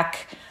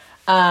back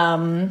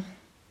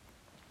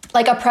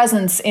like a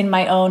presence in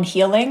my own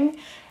healing.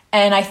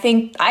 And I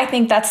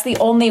think that's the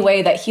only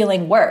way that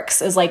healing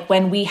works, is like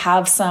when we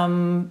have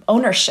some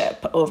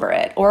ownership over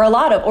it, or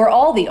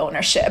all the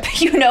ownership,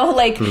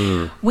 like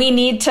we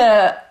need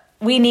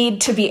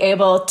to be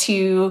able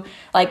to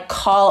like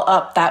call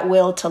up that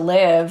will to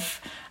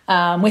live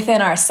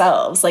within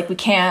ourselves. Like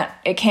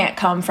it can't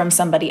come from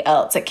somebody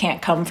else. It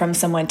can't come from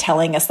someone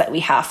telling us that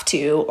we have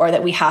to, or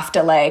that we have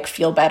to like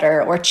feel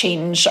better or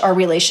change our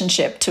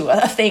relationship to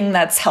a thing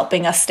that's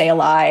helping us stay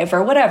alive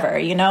or whatever,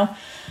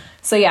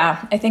 So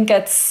yeah, I think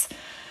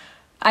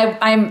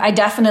I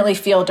definitely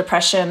feel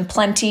depression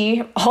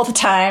plenty all the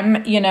time.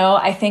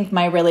 I think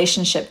my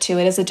relationship to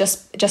it is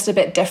just a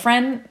bit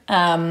different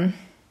than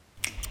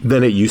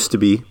it used to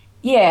be.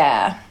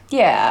 Yeah.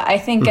 I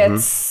think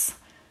it's,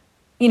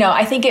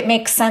 I think it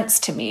makes sense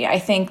to me. I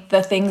think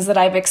the things that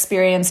I've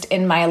experienced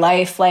in my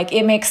life, like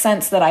it makes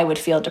sense that I would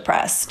feel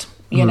depressed,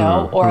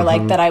 or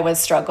like that I would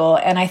struggle.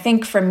 And I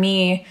think for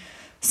me,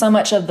 so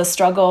much of the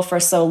struggle for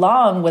so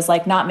long was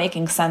like not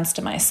making sense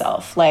to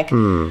myself. Like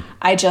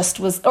I just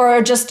was, or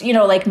just,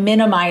 like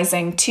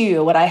minimizing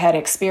too what I had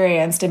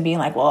experienced and being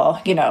like, well,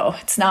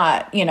 it's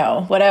not,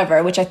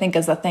 whatever, which I think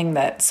is the thing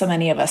that so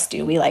many of us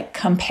do. We like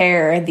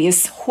compare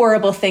these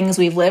horrible things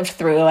we've lived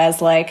through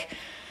as like,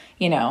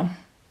 not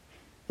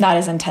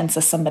as intense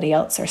as somebody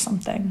else or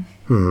something.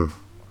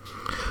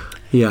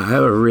 Yeah, I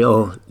have a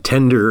real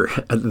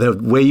the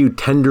way you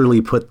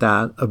tenderly put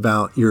that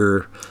about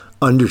your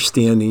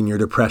understanding your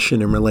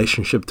depression in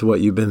relationship to what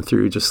you've been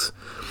through, just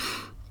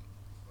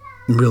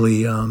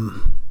really,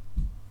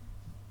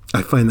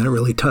 I find that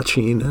really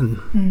touching,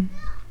 and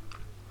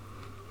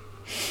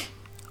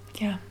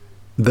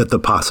that the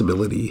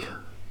possibility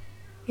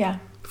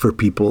for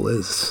people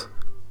is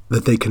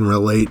that they can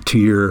relate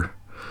to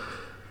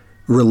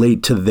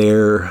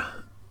their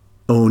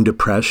own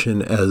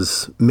depression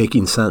as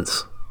making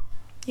sense,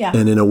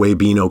 and in a way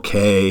being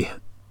okay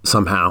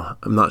somehow.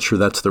 I'm not sure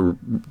that's the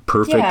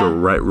perfect or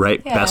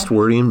right best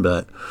wording,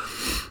 but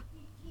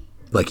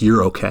like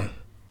you're okay.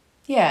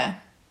 Yeah.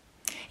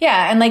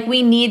 And like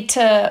we need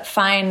to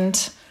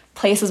find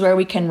places where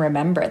we can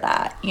remember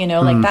that,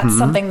 like that's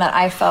something that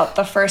I felt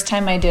the first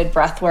time I did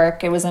breath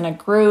work. It was in a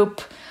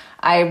group.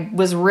 I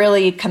was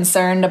really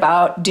concerned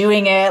about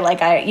doing it.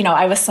 Like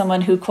I was someone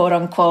who quote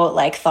unquote,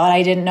 like thought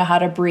I didn't know how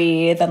to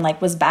breathe and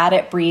like was bad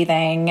at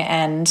breathing.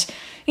 And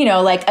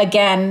like,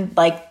 again,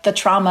 like the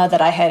trauma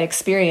that I had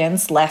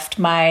experienced left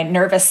my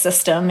nervous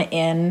system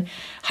in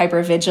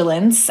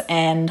hypervigilance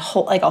and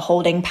like a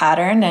holding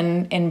pattern.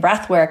 And in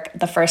breath work,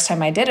 the first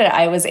time I did it,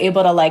 I was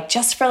able to like,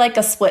 just for like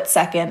a split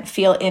second,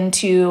 feel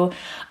into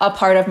a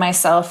part of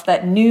myself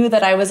that knew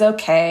that I was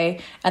okay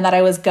and that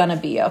I was gonna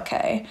be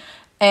okay.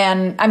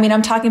 And I mean,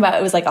 I'm talking about,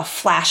 it was like a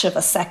flash of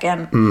a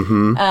second,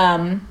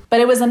 but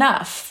it was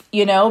enough,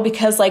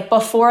 because like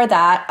before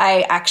that,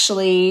 I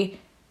actually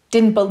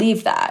didn't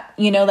believe that,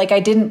 like I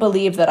didn't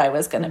believe that I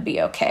was going to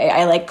be okay.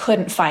 I like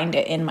couldn't find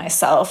it in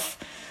myself.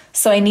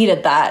 So I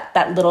needed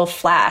that little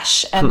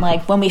flash. And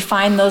like when we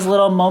find those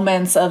little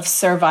moments of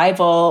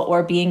survival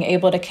or being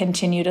able to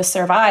continue to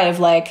survive,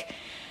 like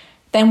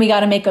then we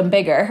got to make them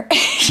bigger.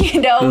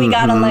 We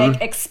got to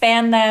like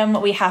expand them.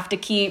 We have to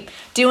keep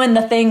doing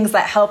the things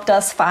that helped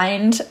us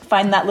find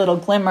that little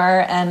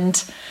glimmer,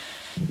 and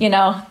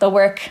the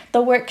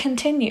work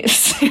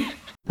continues.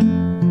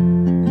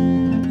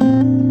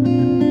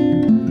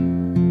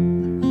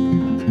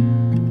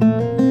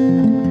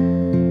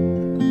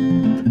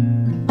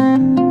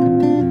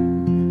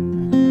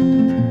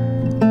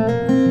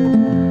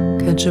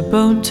 Catch a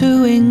boat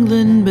to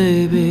England,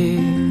 baby,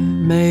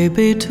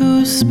 maybe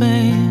to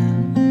Spain.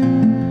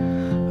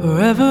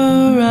 Wherever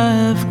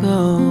I've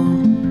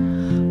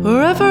gone,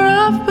 wherever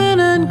I've been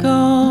and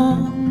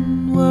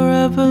gone,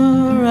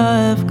 wherever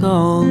I've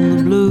gone,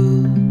 the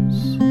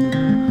blues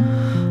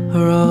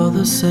are all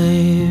the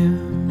same.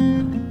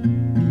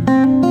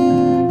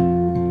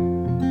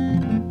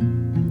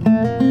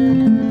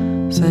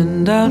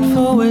 Send out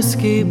for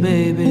whiskey,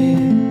 baby,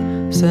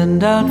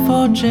 send out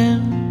for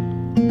gin.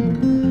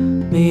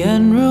 Me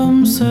and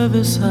room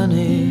service,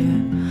 honey,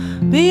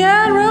 me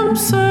and room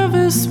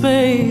service,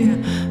 babe.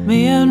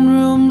 Me and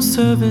room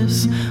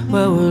service,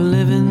 while we're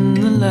living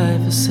the life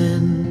of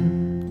sin.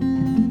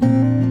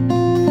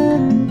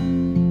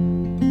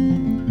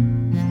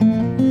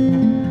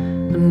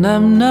 And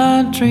I'm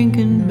not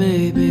drinking,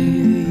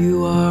 baby,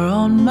 you are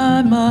on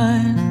my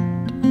mind.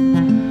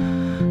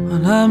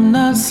 When I'm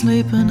not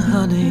sleeping,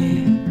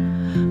 honey,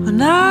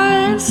 When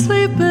I ain't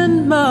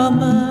sleeping,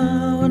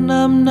 mama, when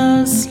I'm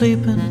not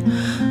sleeping,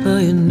 well,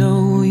 you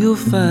know you'll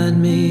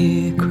find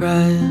me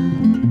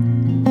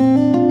crying.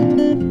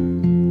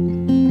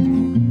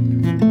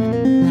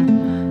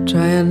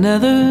 Try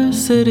another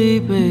city,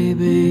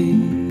 baby,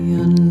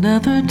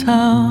 another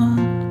town.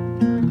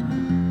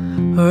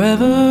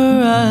 Wherever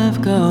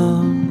I've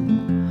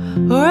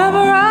gone, wherever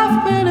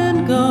I've been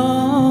and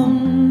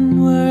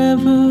gone,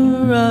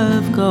 wherever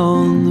I've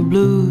gone, the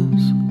blues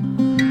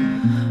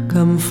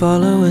come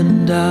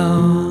following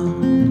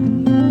down.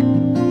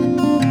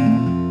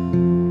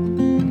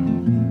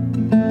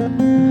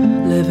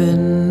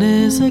 Living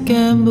is a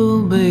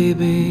gamble,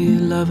 baby,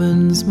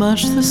 loving's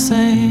much the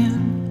same.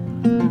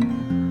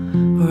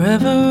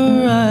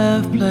 Wherever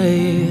I've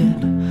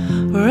played,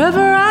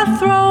 wherever I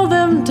throw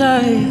them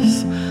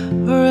dice,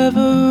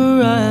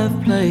 wherever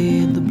I've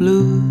played, the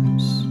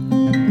blues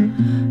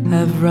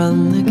have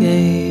run the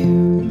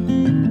game.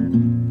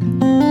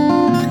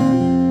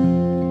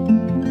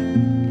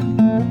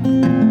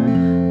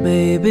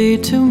 Maybe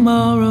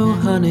tomorrow,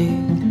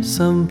 honey,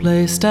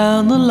 someplace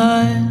down the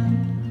line,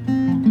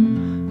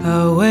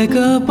 I'll wake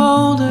up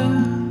older,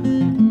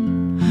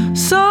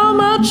 so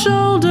much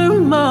older,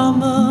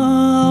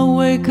 mama. I'll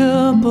wake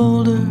up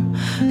older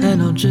and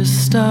I'll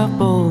just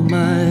stop all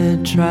my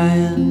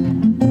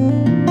trying.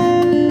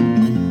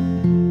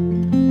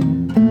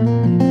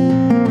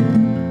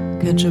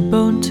 Catch a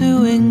boat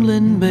to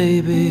England,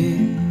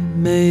 baby,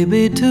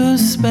 maybe to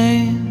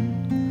Spain.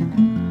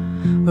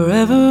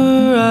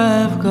 Wherever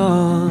I've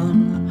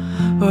gone,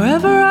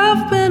 wherever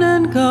I've been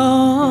and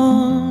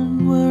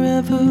gone,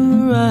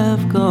 wherever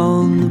I've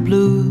gone, the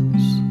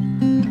blues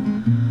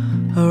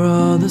are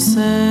all the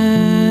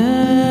same.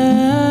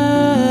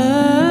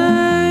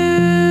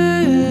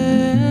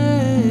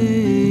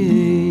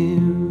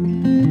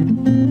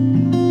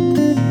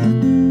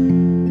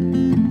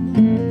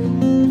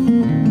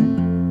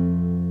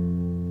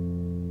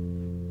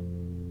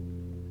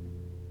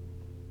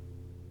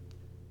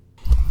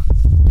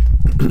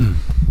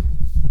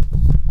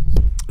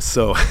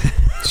 So,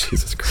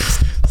 Jesus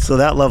Christ. So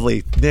that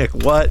lovely Nick,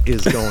 what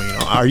is going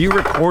on? Are you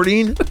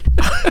recording?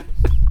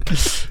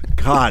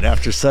 God,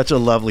 after such a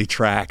lovely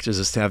track,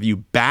 just to have you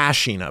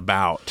bashing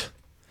about.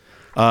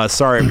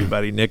 Sorry,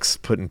 everybody. Nick's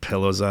putting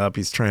pillows up.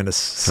 He's trying to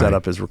set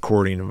up his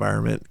recording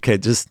environment. Okay.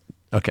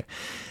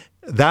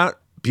 That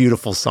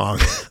beautiful song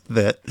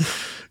that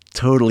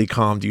totally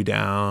calmed you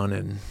down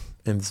and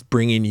is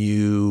bringing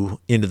you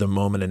into the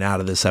moment and out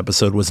of this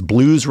episode was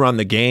Blues Run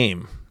the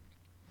Game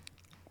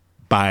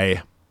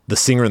by the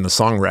singer and the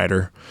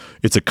songwriter.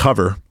 It's a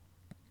cover,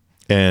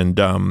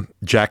 and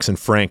Jackson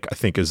Frank, I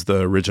think, is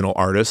the original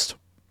artist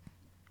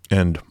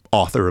and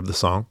author of the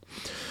song.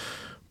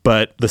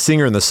 But the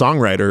singer and the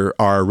songwriter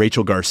are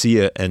Rachel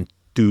Garcia and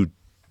Tu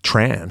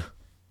Tran.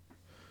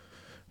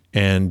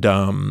 And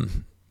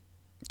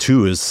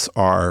Tu is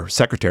our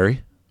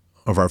secretary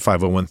of our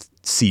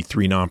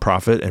 501c3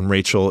 nonprofit, and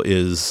Rachel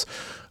is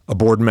a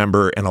board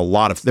member and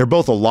they're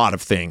both a lot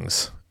of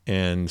things.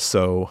 And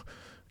so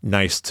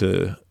nice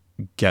to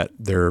get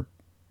their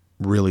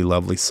really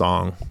lovely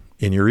song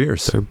in your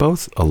ears. They're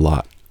both a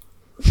lot.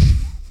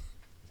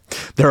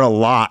 They're a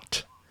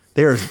lot.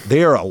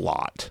 They're a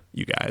lot,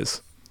 you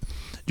guys.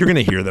 You're going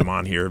to hear them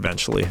on here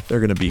eventually. They're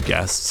going to be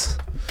guests.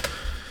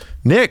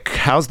 Nick,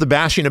 how's the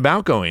bashing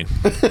about going?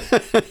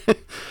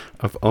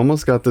 I've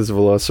almost got this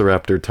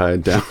velociraptor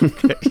tied down.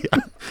 Okay,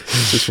 yeah.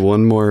 Just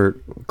one more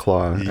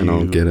claw and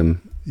I'll get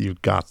him. You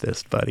got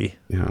this, buddy.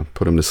 Yeah,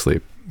 put him to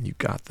sleep. You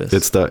got this.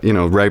 It's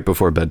right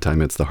before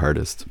bedtime, it's the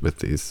hardest with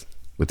these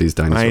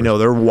dinosaurs. I know,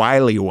 they're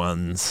wily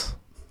ones.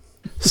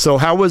 So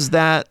how was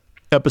that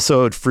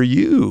episode for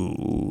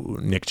you,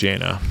 Nick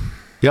Jana?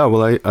 Yeah,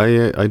 well,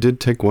 I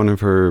did take one of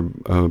her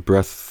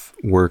breath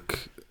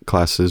work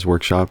classes,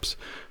 workshops,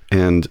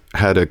 and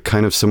had a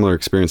kind of similar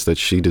experience that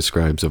she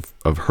describes of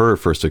her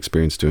first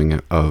experience doing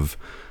it, of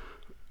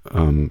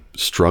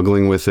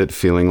struggling with it,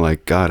 feeling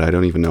like, God, I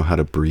don't even know how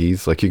to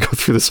breathe. Like, you go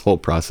through this whole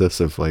process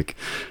of like,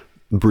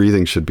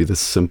 breathing should be the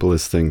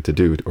simplest thing to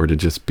do, or to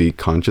just be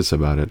conscious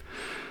about it.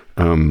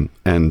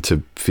 And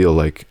to feel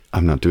like,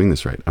 I'm not doing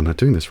this right. I'm not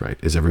doing this right.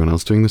 Is everyone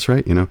else doing this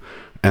right? And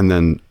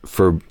then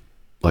for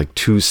like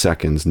 2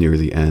 seconds near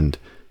the end,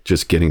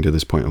 just getting to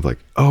this point of like,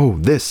 oh,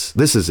 this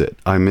is it.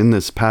 I'm in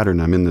this pattern.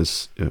 I'm in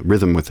this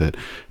rhythm with it.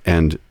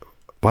 And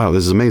wow,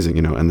 this is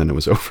amazing, and then it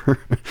was over.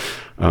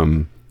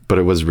 But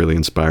it was really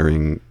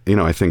inspiring.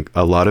 I think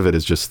a lot of it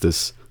is just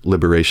this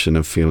liberation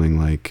of feeling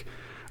like,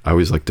 I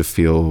always like to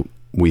feel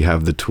we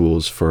have the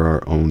tools for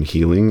our own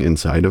healing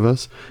inside of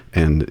us.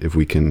 And if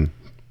we can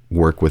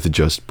work with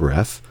just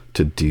breath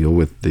to deal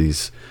with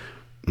these,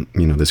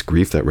 this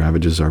grief that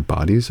ravages our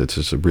bodies, it's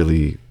just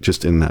really,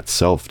 just in that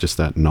self, just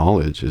that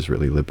knowledge is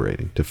really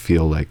liberating, to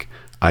feel like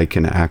I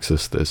can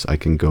access this. I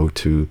can go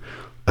to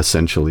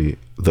essentially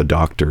the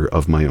doctor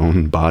of my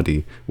own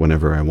body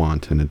whenever I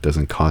want, and it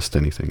doesn't cost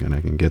anything, and I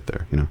can get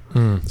there,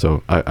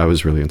 So I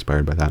was really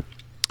inspired by that.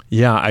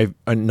 Yeah,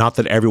 not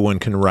that everyone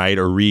can write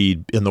or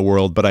read in the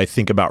world, but I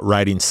think about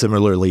writing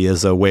similarly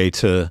as a way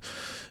to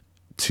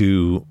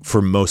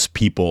for most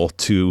people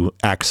to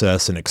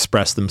access and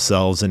express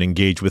themselves and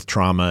engage with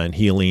trauma and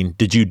healing.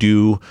 Did you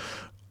do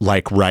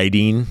like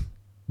writing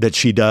that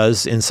she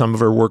does in some of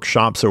her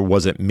workshops, or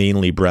was it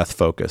mainly breath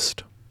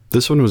focused?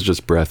 This one was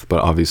just breath,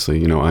 but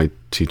obviously, I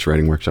teach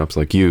writing workshops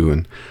like you,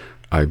 and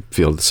I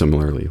feel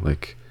similarly.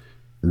 Like,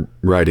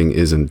 writing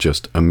isn't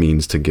just a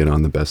means to get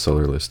on the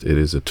bestseller list. It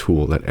is a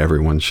tool that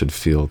everyone should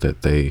feel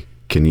that they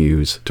can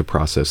use to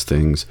process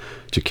things,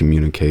 to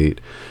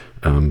communicate,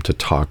 to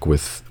talk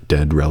with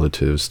dead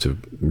relatives, to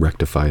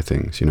rectify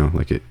things.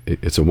 Like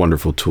it's a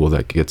wonderful tool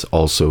that gets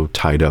also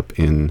tied up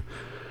in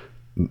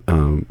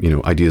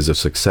ideas of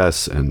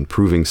success and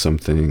proving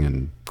something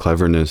and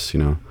cleverness.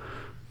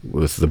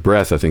 With the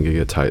breath, I think it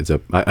gets tied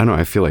up. I don't know.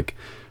 I feel like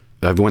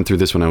I went through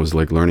this when I was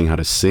like learning how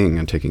to sing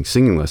and taking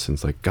singing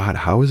lessons. Like, God,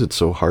 how is it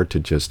so hard to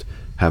just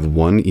have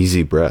one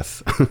easy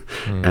breath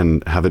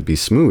and have it be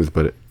smooth?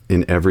 But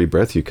in every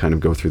breath, you kind of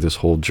go through this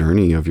whole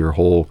journey of your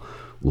whole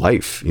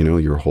life,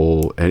 your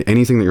whole,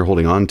 anything that you're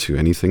holding on to,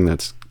 anything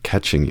that's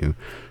catching you,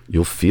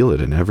 you'll feel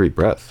it in every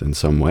breath in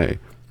some way.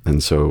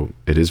 And so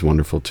it is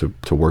wonderful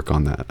to work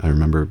on that. I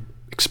remember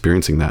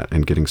experiencing that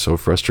and getting so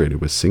frustrated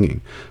with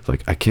singing.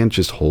 Like, I can't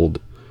just hold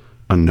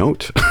a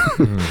note.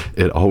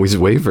 It always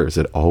wavers.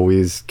 It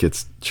always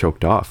gets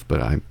choked off,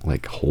 but I'm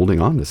like holding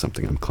on to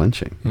something. I'm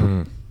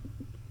clenching.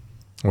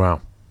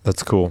 Wow.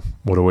 That's cool.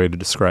 What a way to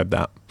describe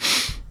that.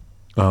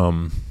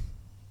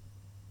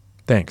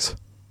 Thanks.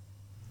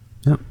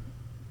 Yeah.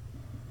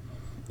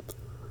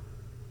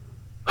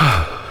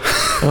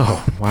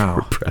 Oh,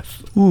 wow.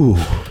 Breath. Ooh.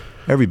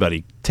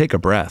 Everybody, take a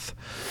breath.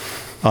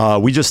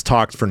 We just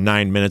talked for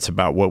 9 minutes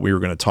about what we were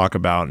going to talk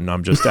about, and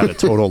I'm just at a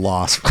total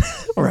loss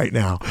right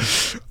now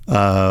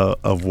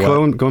of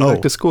what. Going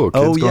back to school.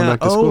 Kids going back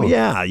to school.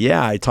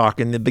 Yeah. I talk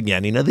in the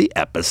beginning of the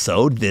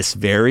episode, this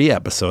very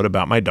episode,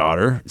 about my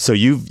daughter. So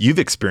you've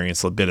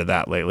experienced a bit of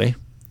that lately.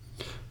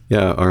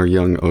 Yeah, our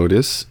young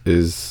Otis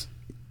is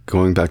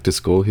going back to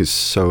school. He's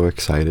so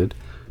excited.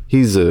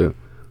 He's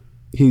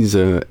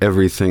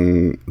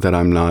everything that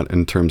I'm not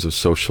in terms of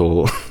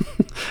social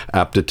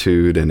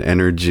aptitude and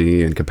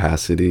energy and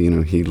capacity.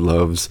 He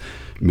loves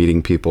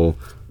meeting people.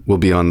 We'll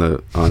be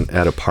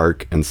at a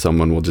park and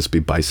someone will just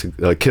be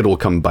a kid will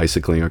come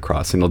bicycling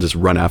across and he'll just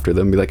run after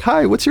them and be like,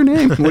 "Hi, what's your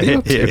name? What are you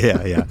up to?"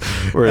 Yeah.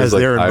 Whereas as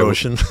they're in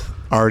motion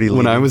already leaving.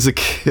 When I was a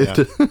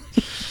kid,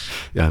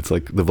 yeah, it's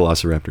like the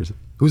Velociraptors.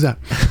 Who's that?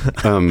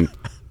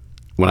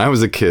 When I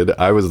was a kid,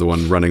 I was the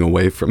one running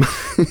away from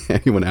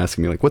anyone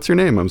asking me like, "What's your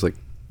name?" I was like,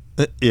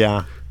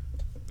 yeah.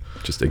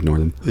 Just ignore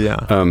them.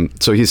 Yeah.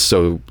 So he's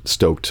so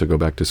stoked to go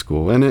back to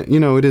school, and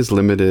it is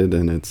limited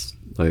and it's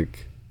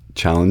like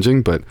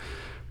challenging, but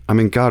I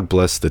mean, God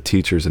bless the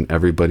teachers and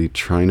everybody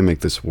trying to make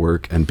this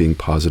work and being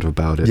positive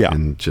about it,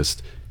 and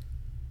just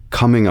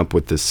coming up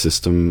with this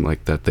system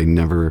like that they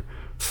never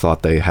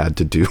thought they had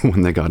to do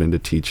when they got into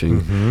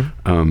teaching,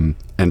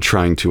 and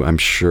trying to, I'm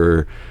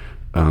sure,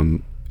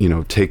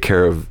 take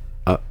care of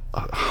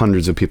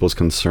hundreds of people's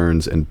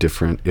concerns and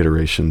different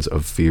iterations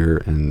of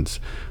fear and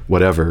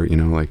whatever,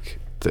 like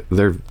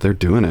they're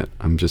doing it.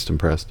 I'm just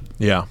impressed.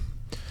 Yeah,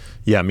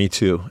 me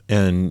too.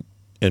 And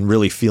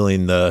really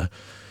feeling the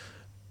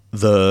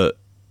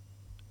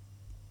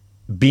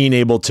being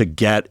able to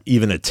get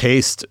even a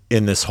taste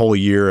in this whole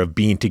year of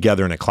being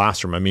together in a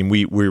classroom. I mean,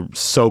 we're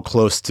so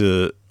close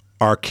to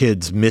our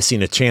kids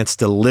missing a chance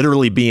to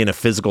literally be in a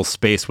physical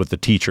space with the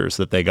teachers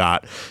that they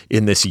got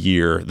in this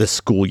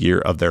school year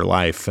of their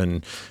life,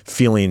 and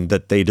feeling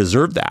that they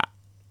deserve that.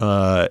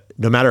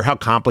 No matter how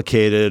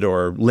complicated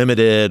or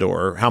limited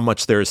or how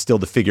much there is still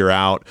to figure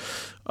out,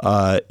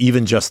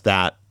 even just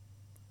that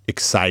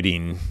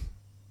exciting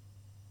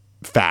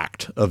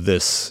fact of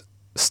this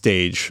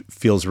stage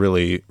feels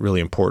really,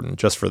 really important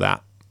just for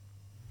that.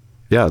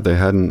 Yeah, they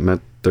hadn't met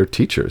their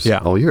teachers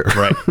all year.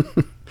 Right.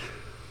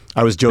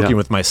 I was joking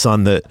with my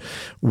son that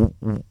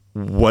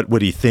what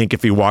would he think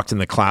if he walked in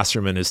the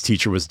classroom and his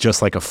teacher was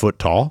just like a foot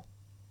tall?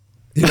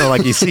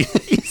 Like he's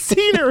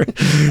seen her.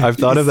 I've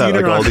thought of that,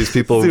 like all these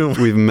people Zoom.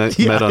 We've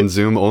met on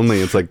Zoom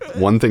only. It's like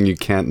one thing you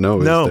can't know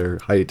is their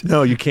height.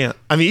 No, you can't.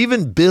 I mean,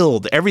 even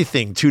build,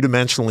 everything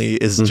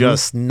two-dimensionally is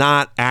just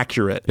not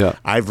accurate. Yeah.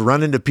 I've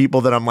run into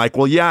people that I'm like,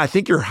 well, yeah, I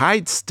think your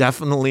height's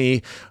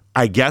definitely,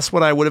 I guess,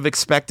 what I would have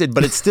expected,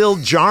 but it's still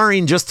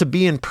jarring just to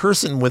be in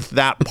person with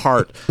that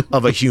part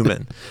of a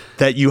human,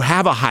 that you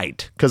have a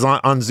height. Because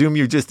on Zoom,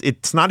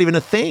 it's not even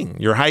a thing.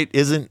 Your height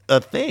isn't a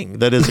thing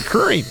that is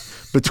occurring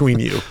between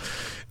you.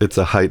 It's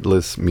a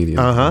heightless medium.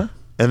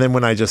 And then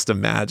when I just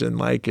imagine,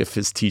 like, if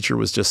his teacher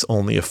was just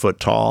only a foot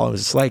tall, I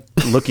was just like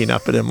looking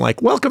up at him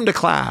like, "Welcome to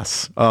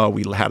class."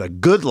 We had a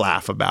good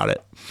laugh about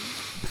it.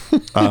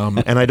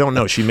 And I don't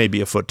know, she may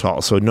be a foot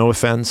tall. So no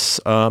offense,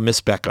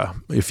 Miss Becca,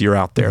 if you're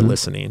out there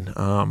listening.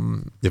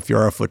 If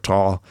you're a foot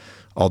tall,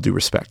 all due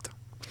respect.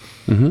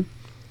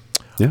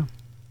 Yeah.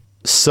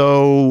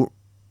 So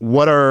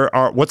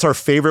what's our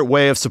favorite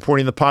way of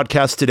supporting the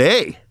podcast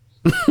today?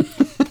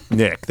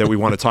 Nick, that we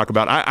want to talk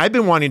about. I've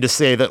been wanting to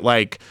say that,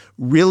 like,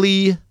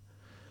 really,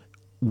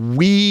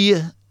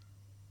 we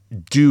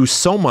do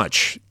so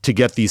much to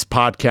get these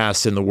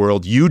podcasts in the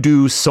world. You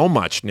do so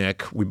much,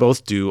 Nick. We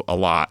both do a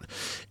lot.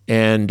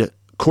 And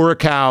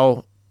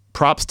Curacao,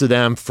 props to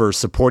them for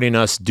supporting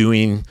us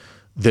doing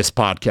this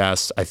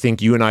podcast. I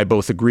think you and I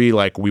both agree,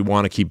 like, we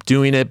want to keep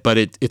doing it, but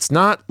it's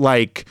not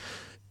like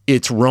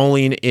it's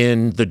rolling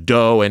in the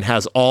dough and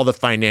has all the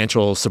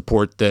financial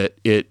support that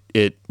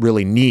it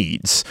really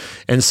needs.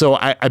 And so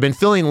I've been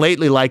feeling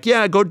lately like,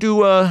 yeah, go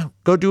do a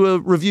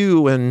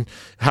review and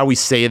how we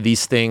say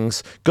these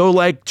things. Go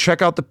like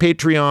check out the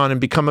Patreon and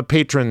become a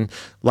patron.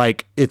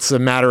 Like, it's a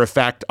matter of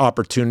fact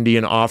opportunity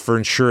and offer,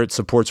 and sure, it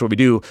supports what we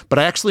do. But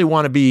I actually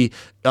want to be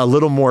a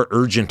little more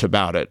urgent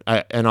about it.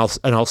 And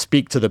I'll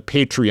speak to the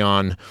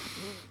Patreon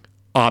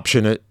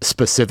option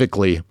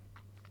specifically.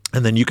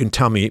 And then you can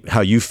tell me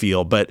how you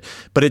feel. But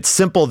it's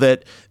simple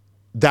that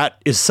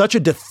is such a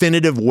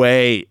definitive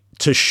way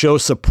to show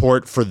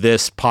support for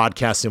this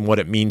podcast and what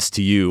it means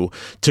to you,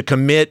 to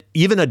commit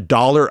even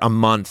 $1 a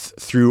month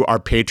through our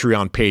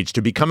Patreon page,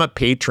 to become a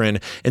patron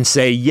and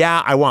say,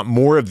 yeah, I want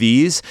more of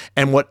these.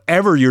 And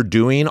whatever you're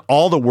doing,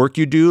 all the work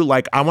you do,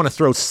 like, I want to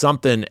throw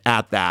something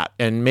at that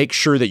and make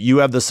sure that you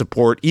have the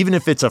support, even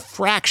if it's a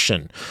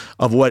fraction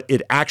of what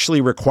it actually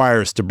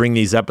requires to bring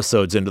these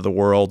episodes into the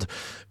world.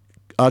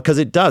 Because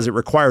it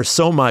requires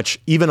so much.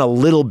 Even a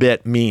little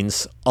bit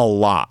means a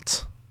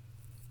lot.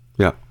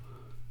 Yeah.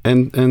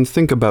 And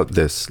think about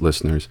this,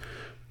 listeners.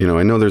 You know,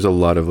 I know there's a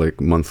lot of like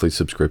monthly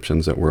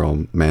subscriptions that we're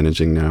all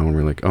managing now, and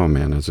we're like, oh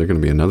man, is there going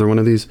to be another one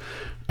of these?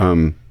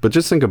 But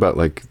just think about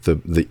like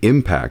the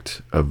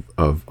impact of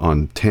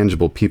on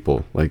tangible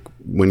people. Like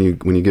when you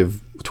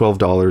give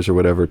 $12 or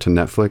whatever to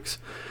Netflix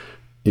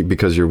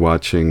because you're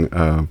watching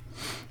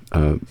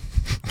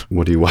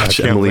what do you watch?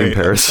 Emily in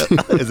Paris.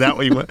 Is that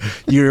what you want?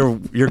 You're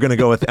going to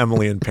go with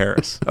Emily in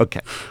Paris.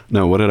 Okay.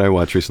 No, what did I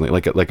watch recently?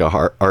 Like a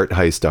art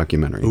heist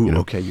documentary. Ooh,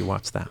 okay, you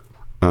watched that.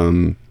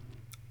 Well,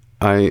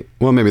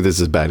 maybe this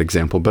is a bad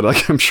example, but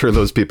like I'm sure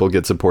those people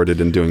get supported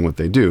in doing what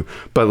they do.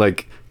 But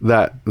like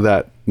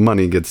that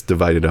money gets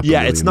divided up.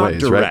 Yeah, it's not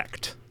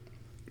direct. Right?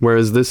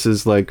 Whereas this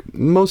is like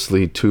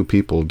mostly two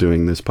people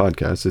doing this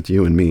podcast. It's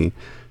you and me.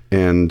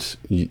 And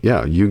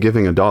yeah, you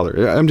giving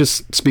 $1. I'm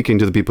just speaking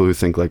to the people who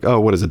think like, oh,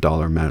 what does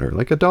 $1 matter?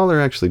 Like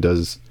 $1 actually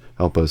does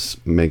help us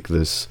make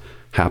this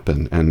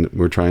happen. And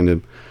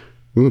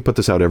we put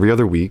this out every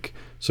other week.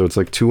 So it's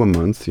like 2 a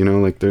month, you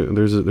know, like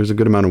there's a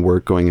good amount of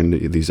work going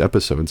into these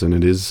episodes, and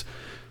it is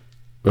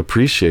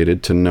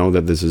appreciated to know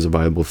that this is a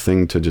viable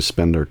thing to just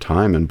spend our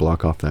time and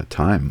block off that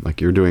time. Like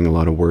you're doing a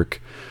lot of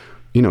work,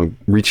 you know,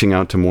 reaching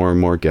out to more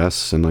and more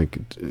guests and like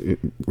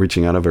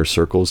reaching out of our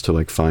circles to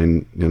like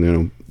find, you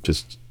know,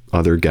 just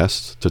other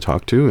guests to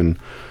talk to, and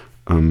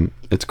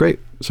it's great.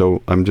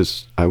 So I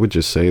would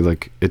just say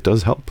like it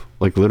does help,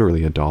 like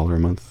literally $1 a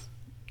month.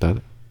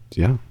 That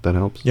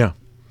helps. Yeah,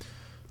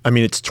 I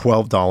mean it's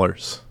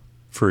 $12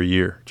 for a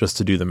year just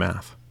to do the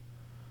math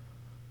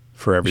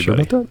for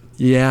everybody. Sure about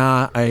that?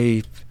 Yeah,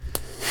 I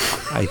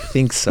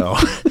think so.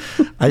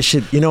 I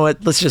should. You know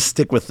what? Let's just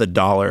stick with the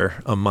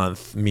 $1 a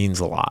month.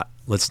 Means a lot.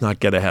 Let's not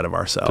get ahead of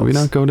ourselves. Do we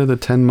not go to the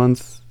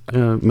 10-month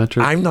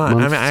metric? I'm not.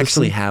 I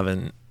actually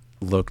haven't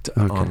looked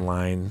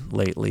online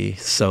lately.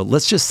 So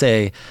let's just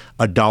say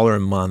 $1 a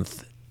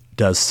month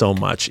does so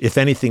much. If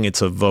anything,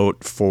 it's a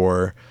vote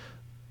for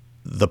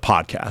the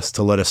podcast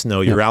to let us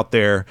know you're out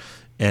there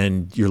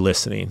and you're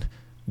listening.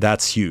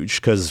 That's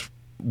huge, because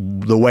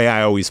the way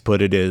I always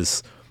put it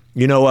is,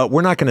 you know what?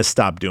 We're not going to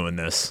stop doing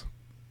this.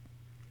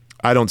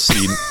 I don't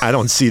see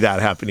that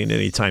happening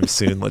anytime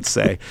soon, let's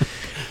say.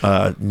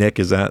 Nick,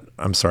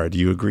 I'm sorry, do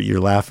you agree?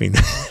 You're laughing.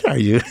 Are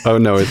you? Oh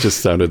no, it just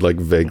sounded like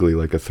vaguely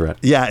like a threat.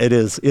 Yeah, it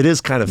is. It is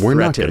kind of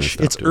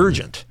threatish. It's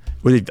urgent.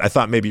 I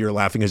thought maybe you're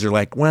laughing because you're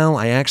like, well,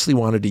 I actually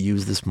wanted to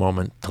use this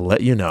moment to let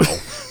you know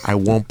I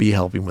won't be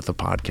helping with the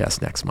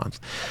podcast next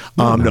month.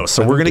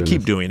 So we're going to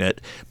keep doing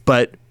it,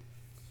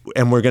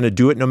 and we're going to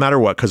do it no matter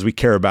what, because we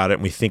care about it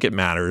and we think it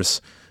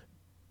matters.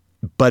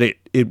 But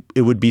it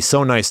would be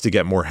so nice to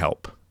get more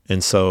help.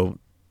 And so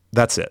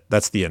that's it.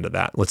 That's the end of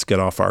that. Let's get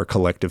off our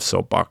collective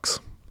soapbox.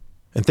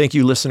 And thank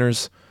you,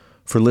 listeners,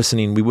 for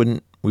listening. We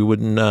wouldn't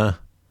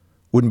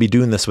be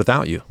doing this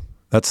without you.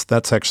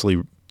 That's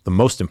actually the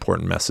most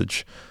important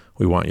message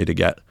we want you to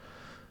get.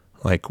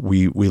 Like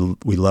we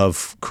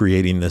love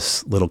creating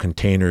this little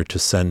container to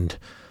send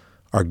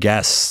our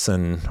guests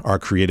and our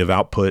creative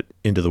output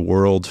into the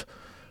world,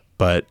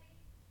 but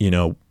you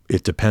know,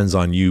 it depends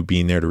on you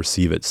being there to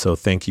receive it. So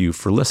thank you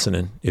for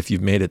listening. If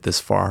you've made it this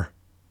far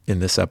in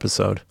this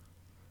episode,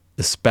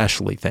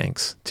 especially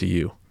thanks to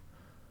you.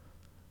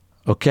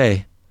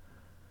 Okay,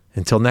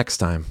 until next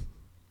time,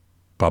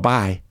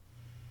 bye-bye.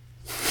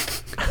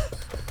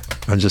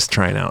 I'm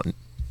trying out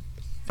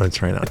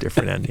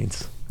different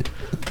endings.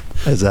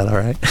 Is that all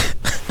right?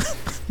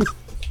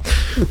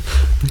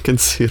 I can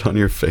see it on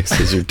your face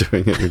as you're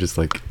doing it. You're just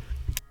like,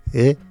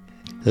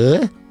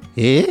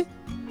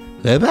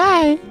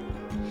 bye-bye.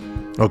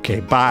 Okay,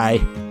 bye.